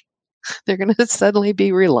think they're going to suddenly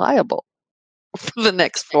be reliable for the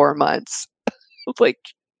next 4 months? Like,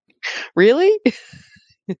 really?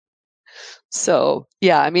 So,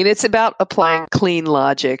 it's about applying clean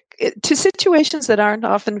logic to situations that aren't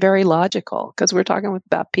often very logical because we're talking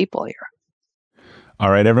about people here. All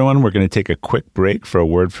right, everyone, we're going to take a quick break for a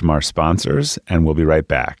word from our sponsors, and we'll be right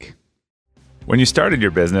back. When you started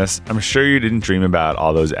your business, I'm sure you didn't dream about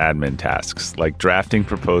all those admin tasks like drafting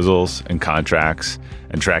proposals and contracts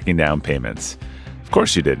and tracking down payments. Of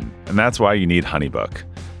course you didn't, and that's why you need HoneyBook.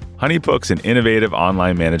 HoneyBook's an innovative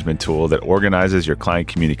online management tool that organizes your client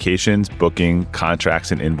communications, booking,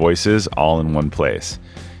 contracts, and invoices all in one place.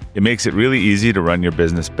 It makes it really easy to run your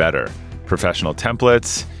business better. Professional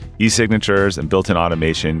templates, e-signatures, and built-in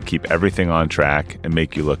automation keep everything on track and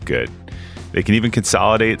make you look good. They can even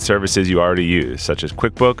consolidate services you already use, such as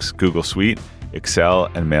QuickBooks, Google Suite, Excel,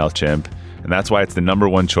 and MailChimp. And that's why it's the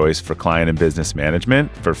 #1 choice for client and business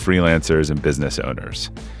management for freelancers and business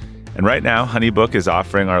owners. And right now, HoneyBook is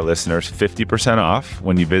offering our listeners 50% off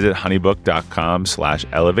when you visit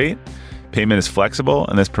honeybook.com/elevate. Payment is flexible,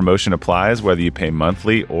 and this promotion applies whether you pay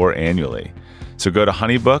monthly or annually. So go to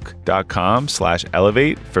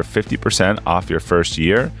honeybook.com/elevate for 50% off your first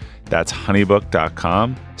year. That's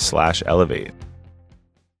honeybook.com/elevate.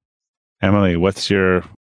 Emily,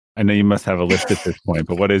 I know you must have a list at this point,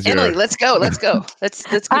 but what is Emily, let's go. Let's get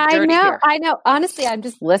dirty here. I know. Honestly, I'm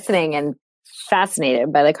just listening and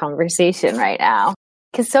fascinated by the conversation right now.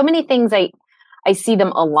 Because so many things, I see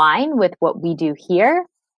them align with what we do here,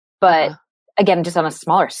 but again, just on a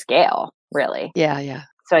smaller scale, really. Yeah.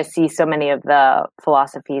 So I see so many of the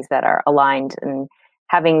philosophies that are aligned, and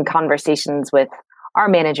having conversations with our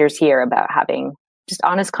managers here about having just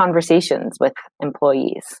honest conversations with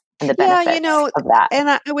employees and the benefits of that. And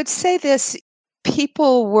I would say this,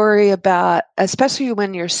 people worry about, especially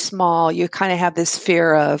when you're small, you kind of have this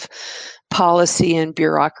fear of policy and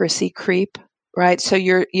bureaucracy creep, right? So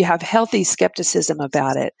you have healthy skepticism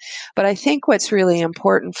about it. But I think what's really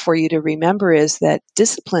important for you to remember is that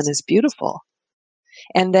discipline is beautiful.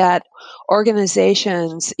 And that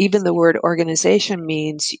organizations, even the word organization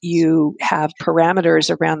means you have parameters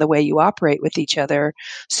around the way you operate with each other,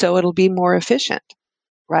 so it'll be more efficient,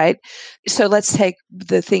 right? So let's take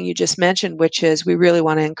the thing you just mentioned, which is we really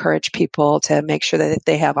want to encourage people to make sure that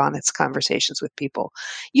they have honest conversations with people.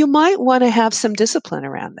 You might want to have some discipline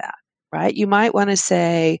around that, right? You might want to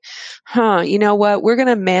say, you know what, we're going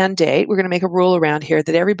to make a rule around here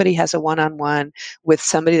that everybody has a one-on-one with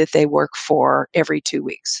somebody that they work for every 2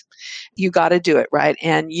 weeks. You got to do it, right?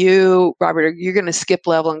 And you, Robert, you're going to skip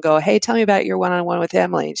level and go, hey, tell me about your one-on-one with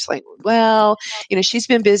Emily. And she's like, well, she's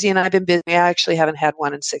been busy and I've been busy. I actually haven't had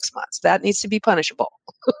one in 6 months. That needs to be punishable.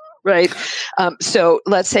 right? So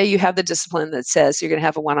let's say you have the discipline that says you're going to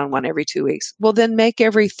have a one-on-one every 2 weeks. Well, then make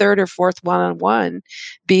every third or fourth one-on-one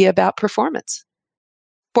be about performance.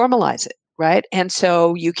 Formalize it, right? And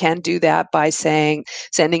so you can do that by sending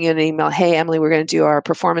you an email, hey, Emily, we're going to do our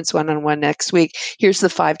performance one-on-one next week. Here's the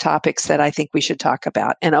 5 topics that I think we should talk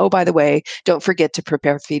about. And oh, by the way, don't forget to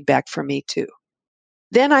prepare feedback for me too.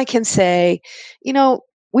 Then I can say,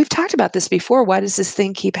 we've talked about this before. Why does this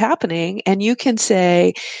thing keep happening? And you can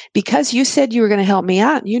say, because you said you were going to help me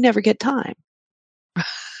out and you never get time.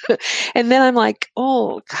 And then I'm like,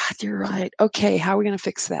 oh, God, you're right. Okay, how are we going to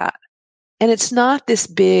fix that? And it's not this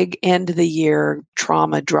big end of the year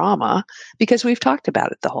drama, because we've talked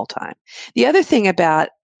about it the whole time. The other thing about,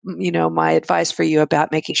 my advice for you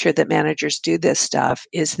about making sure that managers do this stuff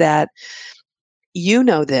is that you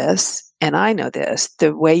know this, and I know this.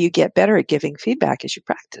 The way you get better at giving feedback is you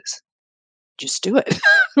practice. Just do it.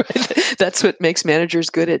 That's what makes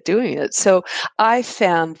managers good at doing it. So I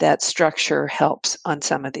found that structure helps on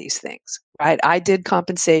some of these things, right? I did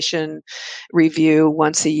compensation review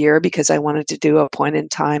once a year because I wanted to do a point in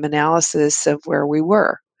time analysis of where we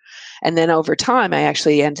were. And then over time, I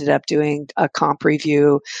actually ended up doing a comp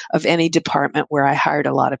review of any department where I hired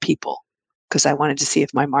a lot of people because I wanted to see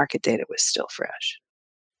if my market data was still fresh.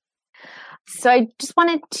 So I just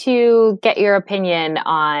wanted to get your opinion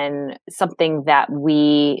on something that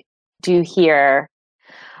we do here,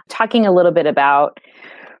 talking a little bit about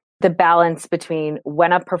the balance between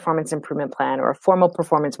when a performance improvement plan or a formal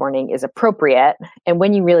performance warning is appropriate and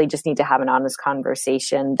when you really just need to have an honest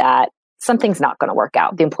conversation that something's not going to work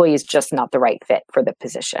out. The employee is just not the right fit for the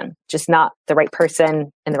position, just not the right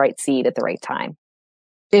person in the right seat at the right time.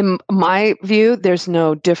 In my view, there's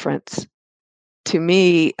no difference. To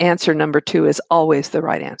me, answer number 2 is always the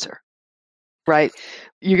right answer, right?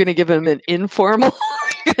 You're going to give them an informal,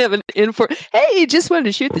 hey, you just wanted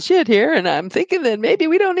to shoot the shit here, and I'm thinking that maybe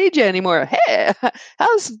we don't need you anymore. Hey,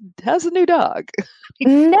 how's the new dog?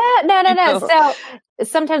 No. So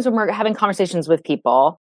sometimes when we're having conversations with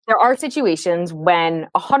people, there are situations when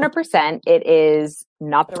 100% it is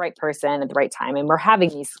not the right person at the right time, and we're having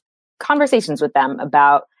these conversations with them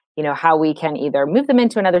about how we can either move them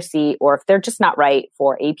into another seat, or if they're just not right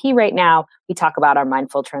for AP right now, we talk about our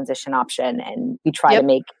mindful transition option and we try to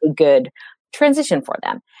make a good transition for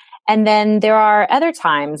them. And then there are other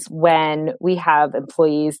times when we have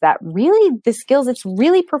employees that really, the skills, it's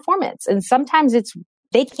really performance. And sometimes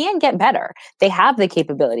they can get better. They have the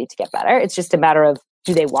capability to get better. It's just a matter of,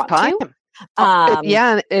 do they want time.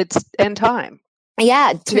 to? It's time.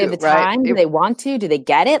 Yeah. Do they have the time? Right? Do they want to? Do they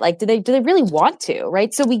get it? Like, do they really want to?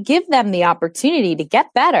 Right. So we give them the opportunity to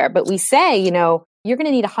get better, but we say, you're going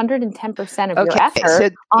to need 110% of your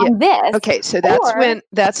effort on this. Okay. So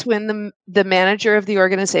that's when the manager of the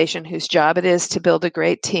organization, whose job it is to build a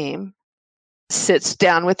great team, sits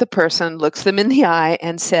down with the person, looks them in the eye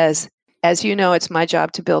and says, as you know, it's my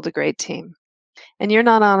job to build a great team and you're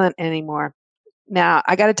not on it anymore. Now,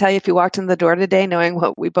 I got to tell you, if you walked in the door today knowing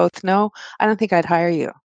what we both know, I don't think I'd hire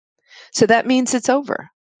you. So that means it's over,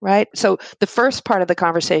 right? So the first part of the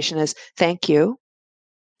conversation is thank you.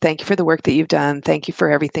 Thank you for the work that you've done. Thank you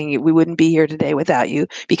for everything. We wouldn't be here today without you,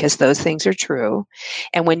 because those things are true.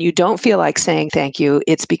 And when you don't feel like saying thank you,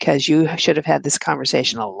 it's because you should have had this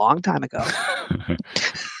conversation a long time ago.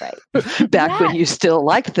 Right. Back when you still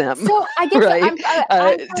liked them. So I guess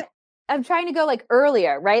right? I'm trying to go like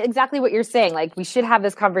earlier, right? Exactly what you're saying. Like we should have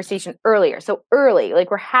this conversation earlier. So early,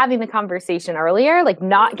 like we're having the conversation earlier, like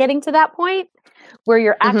not getting to that point where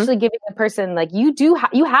you're actually giving the person, like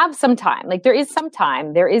you have some time. Like there is some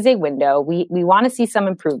time, there is a window. We want to see some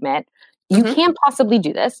improvement. You can't possibly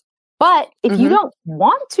do this, but if you don't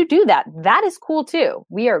want to do that, that is cool too.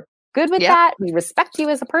 We are good with that. We respect you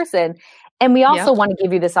as a person. And we also want to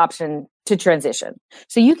give you this option to transition.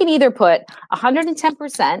 So you can either put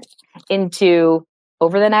 110% into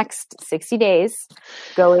over the next 60 days,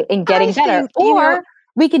 go and getting better, or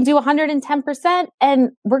we can do 110% and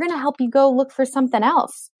we're going to help you go look for something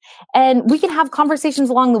else. And we can have conversations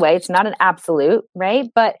along the way. It's not an absolute, right?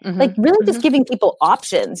 But like really just giving people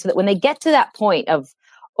options so that when they get to that point of,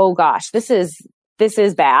 oh gosh, this is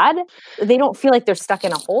bad, they don't feel like they're stuck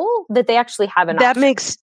in a hole, that they actually have an option.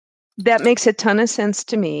 That makes a ton of sense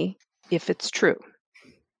to me if it's true.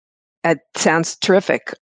 That sounds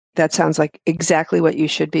terrific. That sounds like exactly what you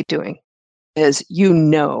should be doing, is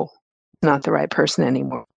not the right person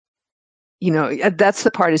anymore. That's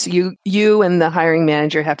the part is you and the hiring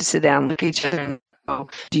manager have to sit down, look at each other and go,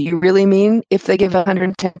 do you really mean if they give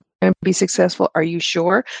 110 and be successful? Are you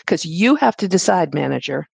sure? Because you have to decide,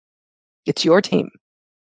 manager. It's your team,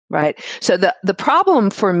 right? So the problem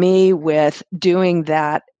for me with doing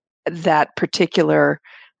that that particular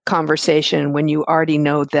conversation when you already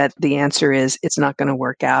know that the answer is it's not going to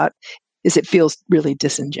work out is it feels really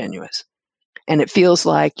disingenuous. And it feels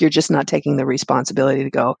like you're just not taking the responsibility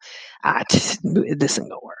to go, this isn't going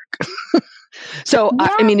to work. So, Yeah.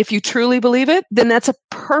 I mean, if you truly believe it, then that's a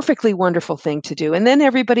perfectly wonderful thing to do. And then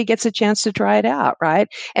everybody gets a chance to try it out, right?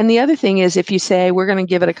 And the other thing is, if you say, we're going to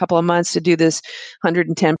give it a couple of months to do this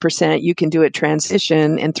 110%, you can do it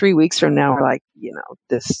transition. And 3 weeks from now, we're like,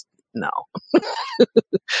 no.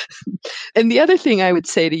 And the other thing I would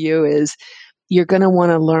say to you is, you're going to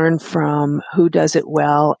want to learn from who does it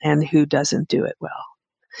well and who doesn't do it well.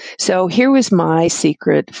 So here was my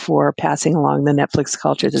secret for passing along the Netflix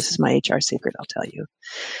culture. This is my HR secret, I'll tell you.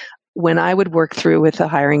 When I would work through with a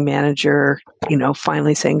hiring manager,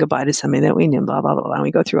 finally saying goodbye to somebody that we knew, blah, blah, blah, blah, and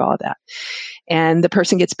we go through all of that. And the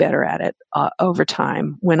person gets better at it over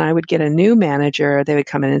time. When I would get a new manager, they would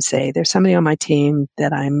come in and say, there's somebody on my team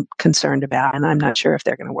that I'm concerned about, and I'm not sure if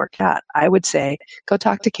they're going to work out. I would say, go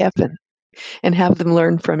talk to Kevin and have them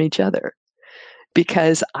learn from each other,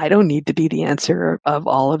 because I don't need to be the answer of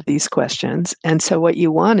all of these questions. And so what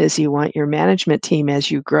you want is you want your management team, as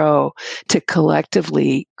you grow, to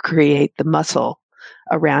collectively create the muscle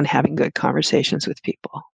around having good conversations with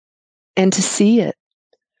people and to see it,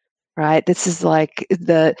 right? This is like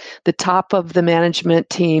the top of the management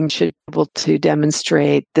team should be able to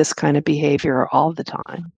demonstrate this kind of behavior all the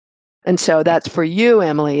time. And so that's for you,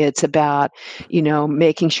 Emily. It's about,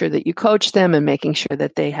 making sure that you coach them and making sure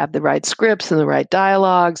that they have the right scripts and the right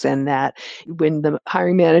dialogues, and that when the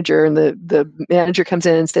hiring manager and the manager comes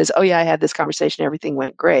in and says, oh yeah, I had this conversation, everything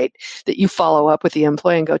went great, that you follow up with the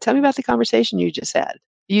employee and go, tell me about the conversation you just had.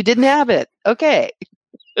 You didn't have it. Okay.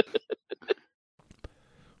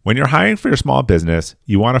 When you're hiring for your small business,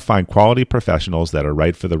 you want to find quality professionals that are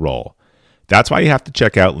right for the role. That's why you have to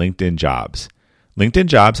check out LinkedIn Jobs. LinkedIn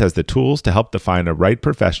Jobs has the tools to help define the right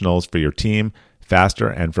professionals for your team faster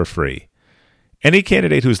and for free. Any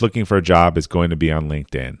candidate who's looking for a job is going to be on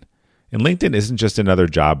LinkedIn. And LinkedIn isn't just another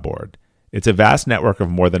job board. It's a vast network of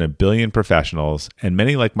more than 1 billion professionals, and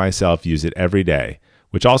many like myself use it every day,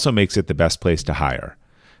 which also makes it the best place to hire.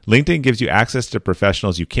 LinkedIn gives you access to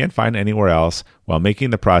professionals you can't find anywhere else while making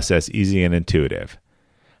the process easy and intuitive.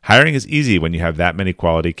 Hiring is easy when you have that many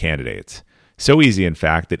quality candidates. So easy, in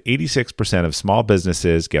fact, that 86% of small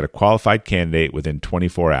businesses get a qualified candidate within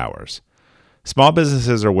 24 hours. Small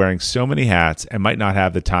businesses are wearing so many hats and might not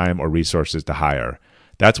have the time or resources to hire.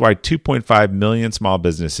 That's why 2.5 million small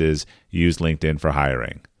businesses use LinkedIn for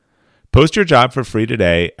hiring. Post your job for free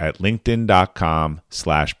today at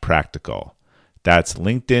linkedin.com/practical. That's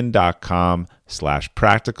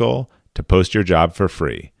linkedin.com/practical to post your job for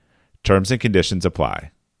free. Terms and conditions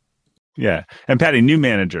apply. Yeah. And Patty, new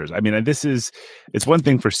managers. I mean, it's one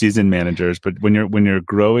thing for seasoned managers, but when you're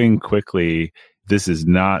growing quickly, this is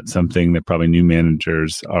not something that probably new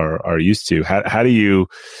managers are used to. How do you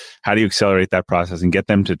accelerate that process and get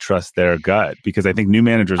them to trust their gut? Because I think new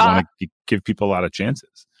managers want to give people a lot of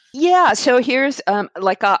chances. Yeah. So here's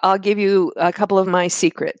I'll give you a couple of my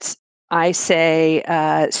secrets. I say,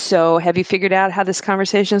 so have you figured out how this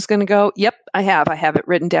conversation is going to go? Yep, I have. I have it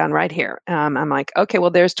written down right here. I'm like, okay,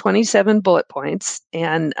 well, there's 27 bullet points,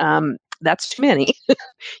 and that's too many.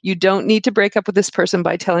 You don't need to break up with this person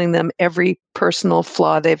by telling them every personal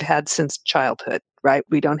flaw they've had since childhood, right?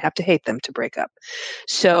 We don't have to hate them to break up.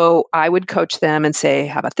 So I would coach them and say,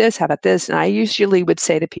 how about this? How about this? And I usually would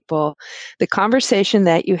say to people, the conversation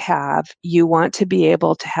that you have, you want to be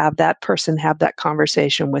able to have that person have that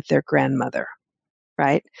conversation with their grandmother,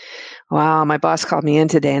 right? Wow, my boss called me in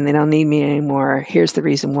today and they don't need me anymore. Here's the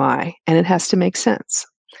reason why. And it has to make sense.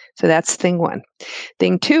 So that's thing one.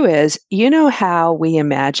 Thing two is, how we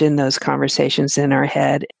imagine those conversations in our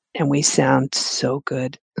head and we sound so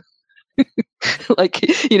good. Like,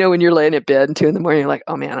 when you're laying in bed at 2 a.m, you're like,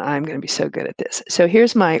 oh man, I'm going to be so good at this. So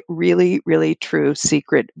here's my really, really true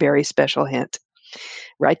secret, very special hint.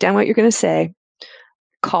 Write down what you're going to say.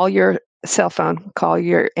 Call your cell phone, call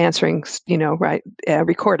your answering,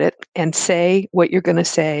 record it and say what you're going to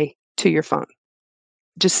say to your phone.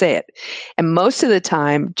 Just say it. And most of the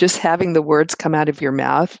time, just having the words come out of your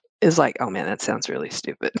mouth is like, oh man, that sounds really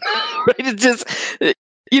stupid. Right? It's just,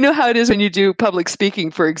 how it is when you do public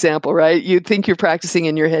speaking, for example, right? You think you're practicing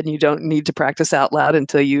in your head and you don't need to practice out loud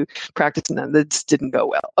until you practice, and that just didn't go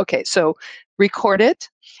well. Okay, so record it.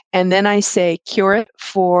 And then I say, cure it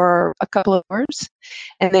for a couple of hours,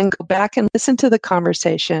 and then go back and listen to the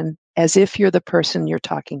conversation as if you're the person you're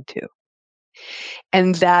talking to.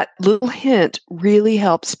 And that little hint really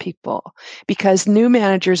helps people because new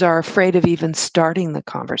managers are afraid of even starting the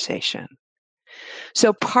conversation.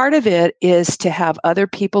 So part of it is to have other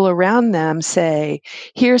people around them say,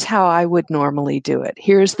 here's how I would normally do it.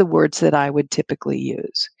 Here's the words that I would typically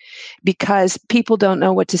use. Because people don't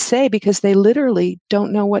know what to say because they literally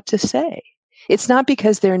don't know what to say. It's not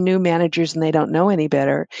because they're new managers and they don't know any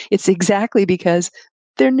better. It's exactly because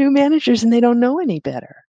they're new managers and they don't know any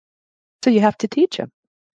better. So you have to teach them.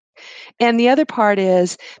 And the other part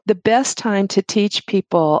is the best time to teach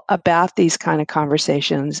people about these kind of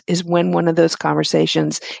conversations is when one of those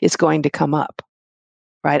conversations is going to come up,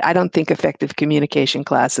 right? I don't think effective communication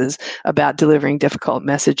classes about delivering difficult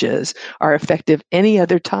messages are effective any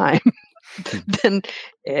other time than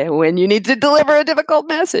when you need to deliver a difficult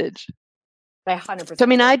message. I 100%. So,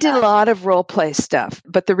 I did a lot of role play stuff,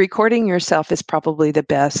 but the recording yourself is probably the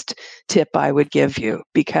best tip I would give you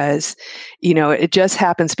because, it just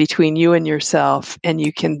happens between you and yourself, and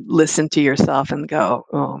you can listen to yourself and go,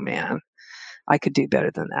 oh man, I could do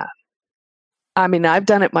better than that. I've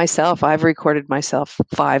done it myself. I've recorded myself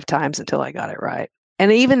 5 times until I got it right.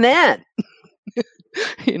 And even then,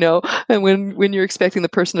 and when you're expecting the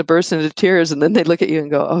person to burst into tears and then they look at you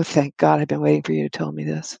and go, oh, thank God, I've been waiting for you to tell me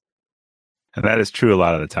this. And that is true a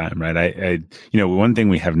lot of the time, right? One thing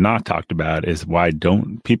we have not talked about is why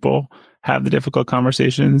don't people have the difficult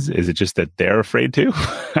conversations? Is it just that they're afraid to?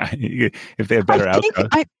 If they have better outcomes?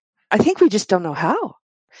 I think we just don't know how.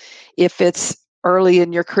 If it's early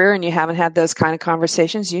in your career and you haven't had those kind of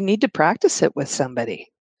conversations, you need to practice it with somebody.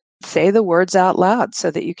 Say the words out loud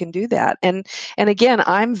so that you can do that. And again,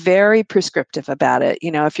 I'm very prescriptive about it.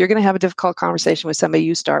 If you're going to have a difficult conversation with somebody,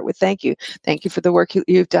 you start with thank you. Thank you for the work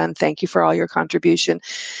you've done. Thank you for all your contribution.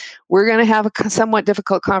 We're going to have a somewhat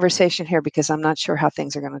difficult conversation here because I'm not sure how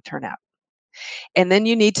things are going to turn out. And then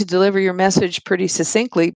you need to deliver your message pretty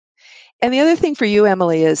succinctly. And the other thing for you,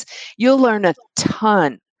 Emily, is you'll learn a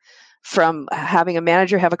ton from having a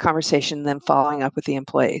manager have a conversation and then following up with the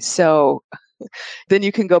employee. So then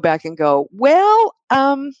you can go back and go, well,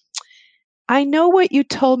 I know what you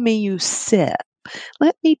told me you said.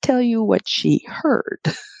 Let me tell you what she heard.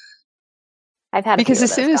 I've had because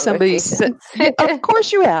as soon as somebody said, of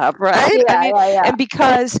course you have, right? Yeah. And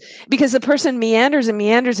because the person meanders and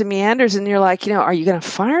meanders and meanders, and you're like, are you going to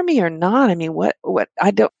fire me or not?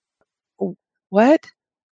 What?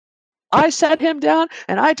 I sat him down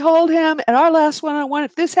and I told him at our last one-on-one,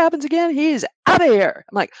 if this happens again, he's out of here.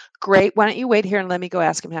 I'm like, great. Why don't you wait here and let me go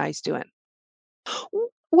ask him how he's doing?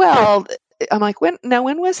 Well, I'm like, when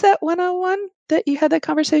was that one-on-one that you had that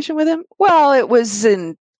conversation with him? Well, it was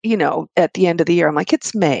at the end of the year. I'm like,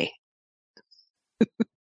 it's May.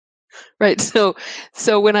 Right. So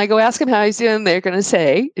when I go ask them how he's doing, they're going to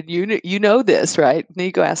say, you know this, right? And then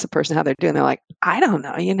you go ask the person how they're doing. They're like, I don't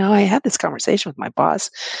know. I had this conversation with my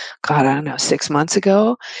boss, God, I don't know, 6 months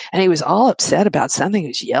ago. And he was all upset about something. He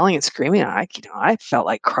was yelling and screaming. And I felt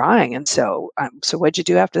like crying. And so what'd you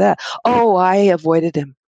do after that? Oh, I avoided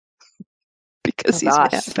him because he's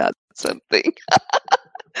mad about something.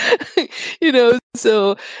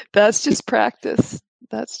 So that's just practice.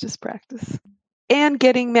 And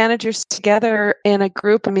getting managers together in a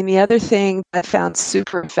group. The other thing that I found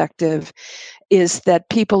super effective is that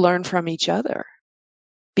people learn from each other.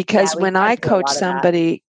 Because when I coach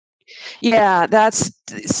somebody, that's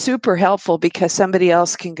super helpful because somebody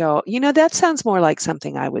else can go, that sounds more like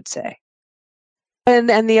something I would say.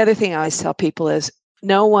 And the other thing I always tell people is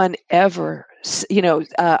no one ever,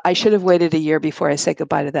 I should have waited a year before I said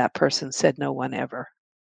goodbye to that person, said no one ever.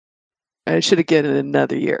 I should have given it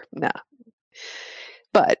another year. Nah.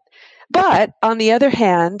 But on the other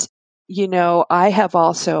hand, I have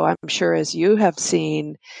also, I'm sure as you have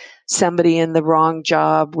seen, somebody in the wrong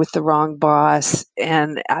job with the wrong boss,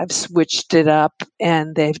 and I've switched it up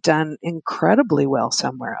and they've done incredibly well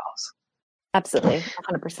somewhere else. Absolutely.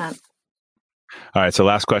 100%. All right. So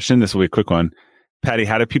last question. This will be a quick one. Patty,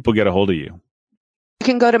 how do people get a hold of you? You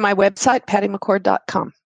can go to my website,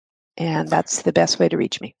 pattymccord.com, and that's the best way to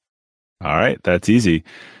reach me. All right. That's easy.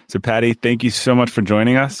 So Patty, thank you so much for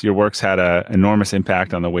joining us. Your work's had an enormous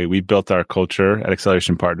impact on the way we built our culture at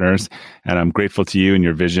Acceleration Partners. And I'm grateful to you and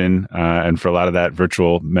your vision and for a lot of that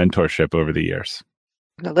virtual mentorship over the years.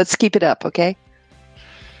 Now let's keep it up, okay?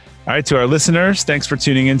 All right. To our listeners, thanks for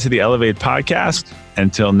tuning into the Elevate podcast.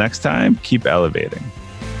 Until next time, keep elevating.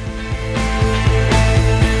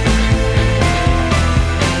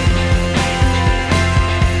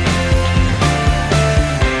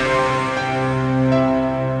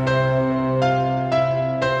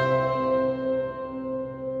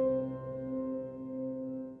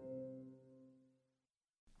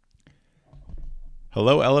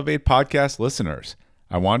 Hello, Elevate podcast listeners.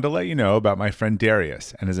 I wanted to let you know about my friend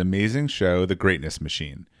Darius and his amazing show, The Greatness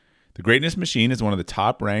Machine. The Greatness Machine is one of the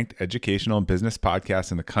top-ranked educational and business podcasts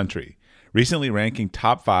in the country, recently ranking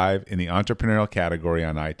top 5 in the entrepreneurial category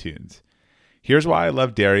on iTunes. Here's why I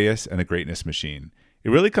love Darius and The Greatness Machine. It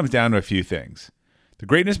really comes down to a few things. The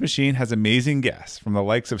Greatness Machine has amazing guests from the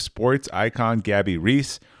likes of sports icon Gabby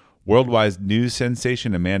Reese, worldwide news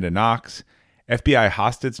sensation Amanda Knox, FBI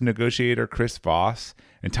hostage negotiator Chris Voss,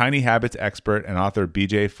 and Tiny Habits expert and author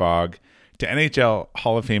BJ Fogg, to NHL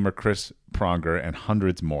Hall of Famer Chris Pronger, and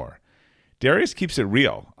hundreds more. Darius keeps it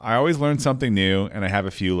real. I always learn something new, and I have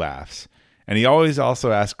a few laughs. And he always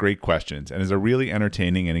also asks great questions and is a really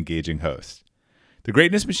entertaining and engaging host. The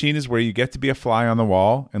Greatness Machine is where you get to be a fly on the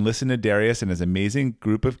wall and listen to Darius and his amazing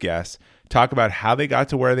group of guests talk about how they got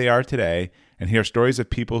to where they are today and hear stories of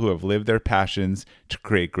people who have lived their passions to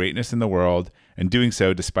create greatness in the world and doing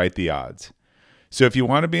so despite the odds. So if you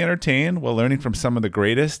want to be entertained while learning from some of the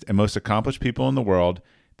greatest and most accomplished people in the world,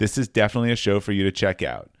 this is definitely a show for you to check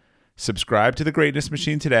out. Subscribe to The Greatness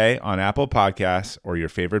Machine today on Apple Podcasts or your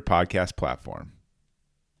favorite podcast platform.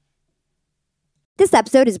 This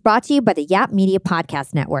episode is brought to you by the Yap Media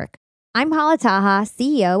Podcast Network. I'm Hala Taha,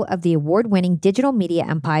 CEO of the award-winning digital media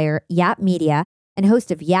empire, Yap Media, and host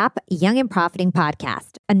of Yap Young and Profiting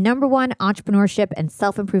Podcast, a #1 entrepreneurship and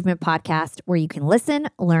self-improvement podcast where you can listen,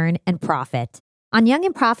 learn, and profit. On Young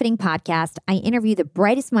and Profiting Podcast, I interview the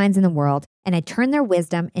brightest minds in the world, and I turn their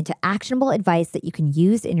wisdom into actionable advice that you can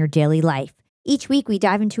use in your daily life. Each week, we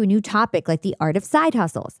dive into a new topic like the art of side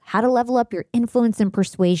hustles, how to level up your influence and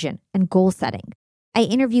persuasion, and goal setting. I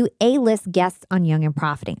interview A-list guests on Young and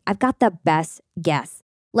Profiting. I've got the best guests,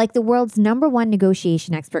 like the world's #1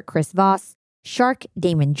 negotiation expert, Chris Voss, Shark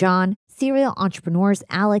Damon John, serial entrepreneurs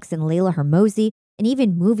Alex and Layla Hermosi, and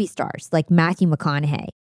even movie stars like Matthew McConaughey.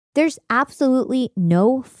 There's absolutely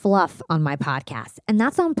no fluff on my podcast, and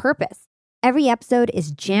that's on purpose. Every episode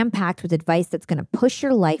is jam-packed with advice that's going to push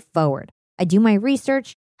your life forward. I do my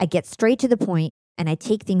research, I get straight to the point, and I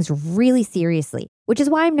take things really seriously, which is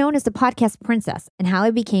why I'm known as the podcast princess and how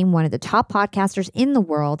I became one of the top podcasters in the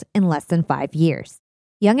world in less than 5 years.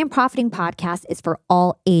 Young and Profiting Podcast is for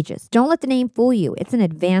all ages. Don't let the name fool you. It's an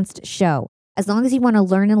advanced show. As long as you want to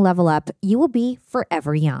learn and level up, you will be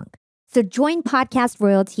forever young. So join Podcast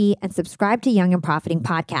Royalty and subscribe to Young and Profiting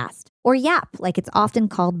Podcast, or YAP, like it's often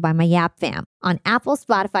called by my YAP fam, on Apple,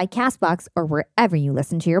 Spotify, CastBox, or wherever you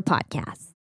listen to your podcasts.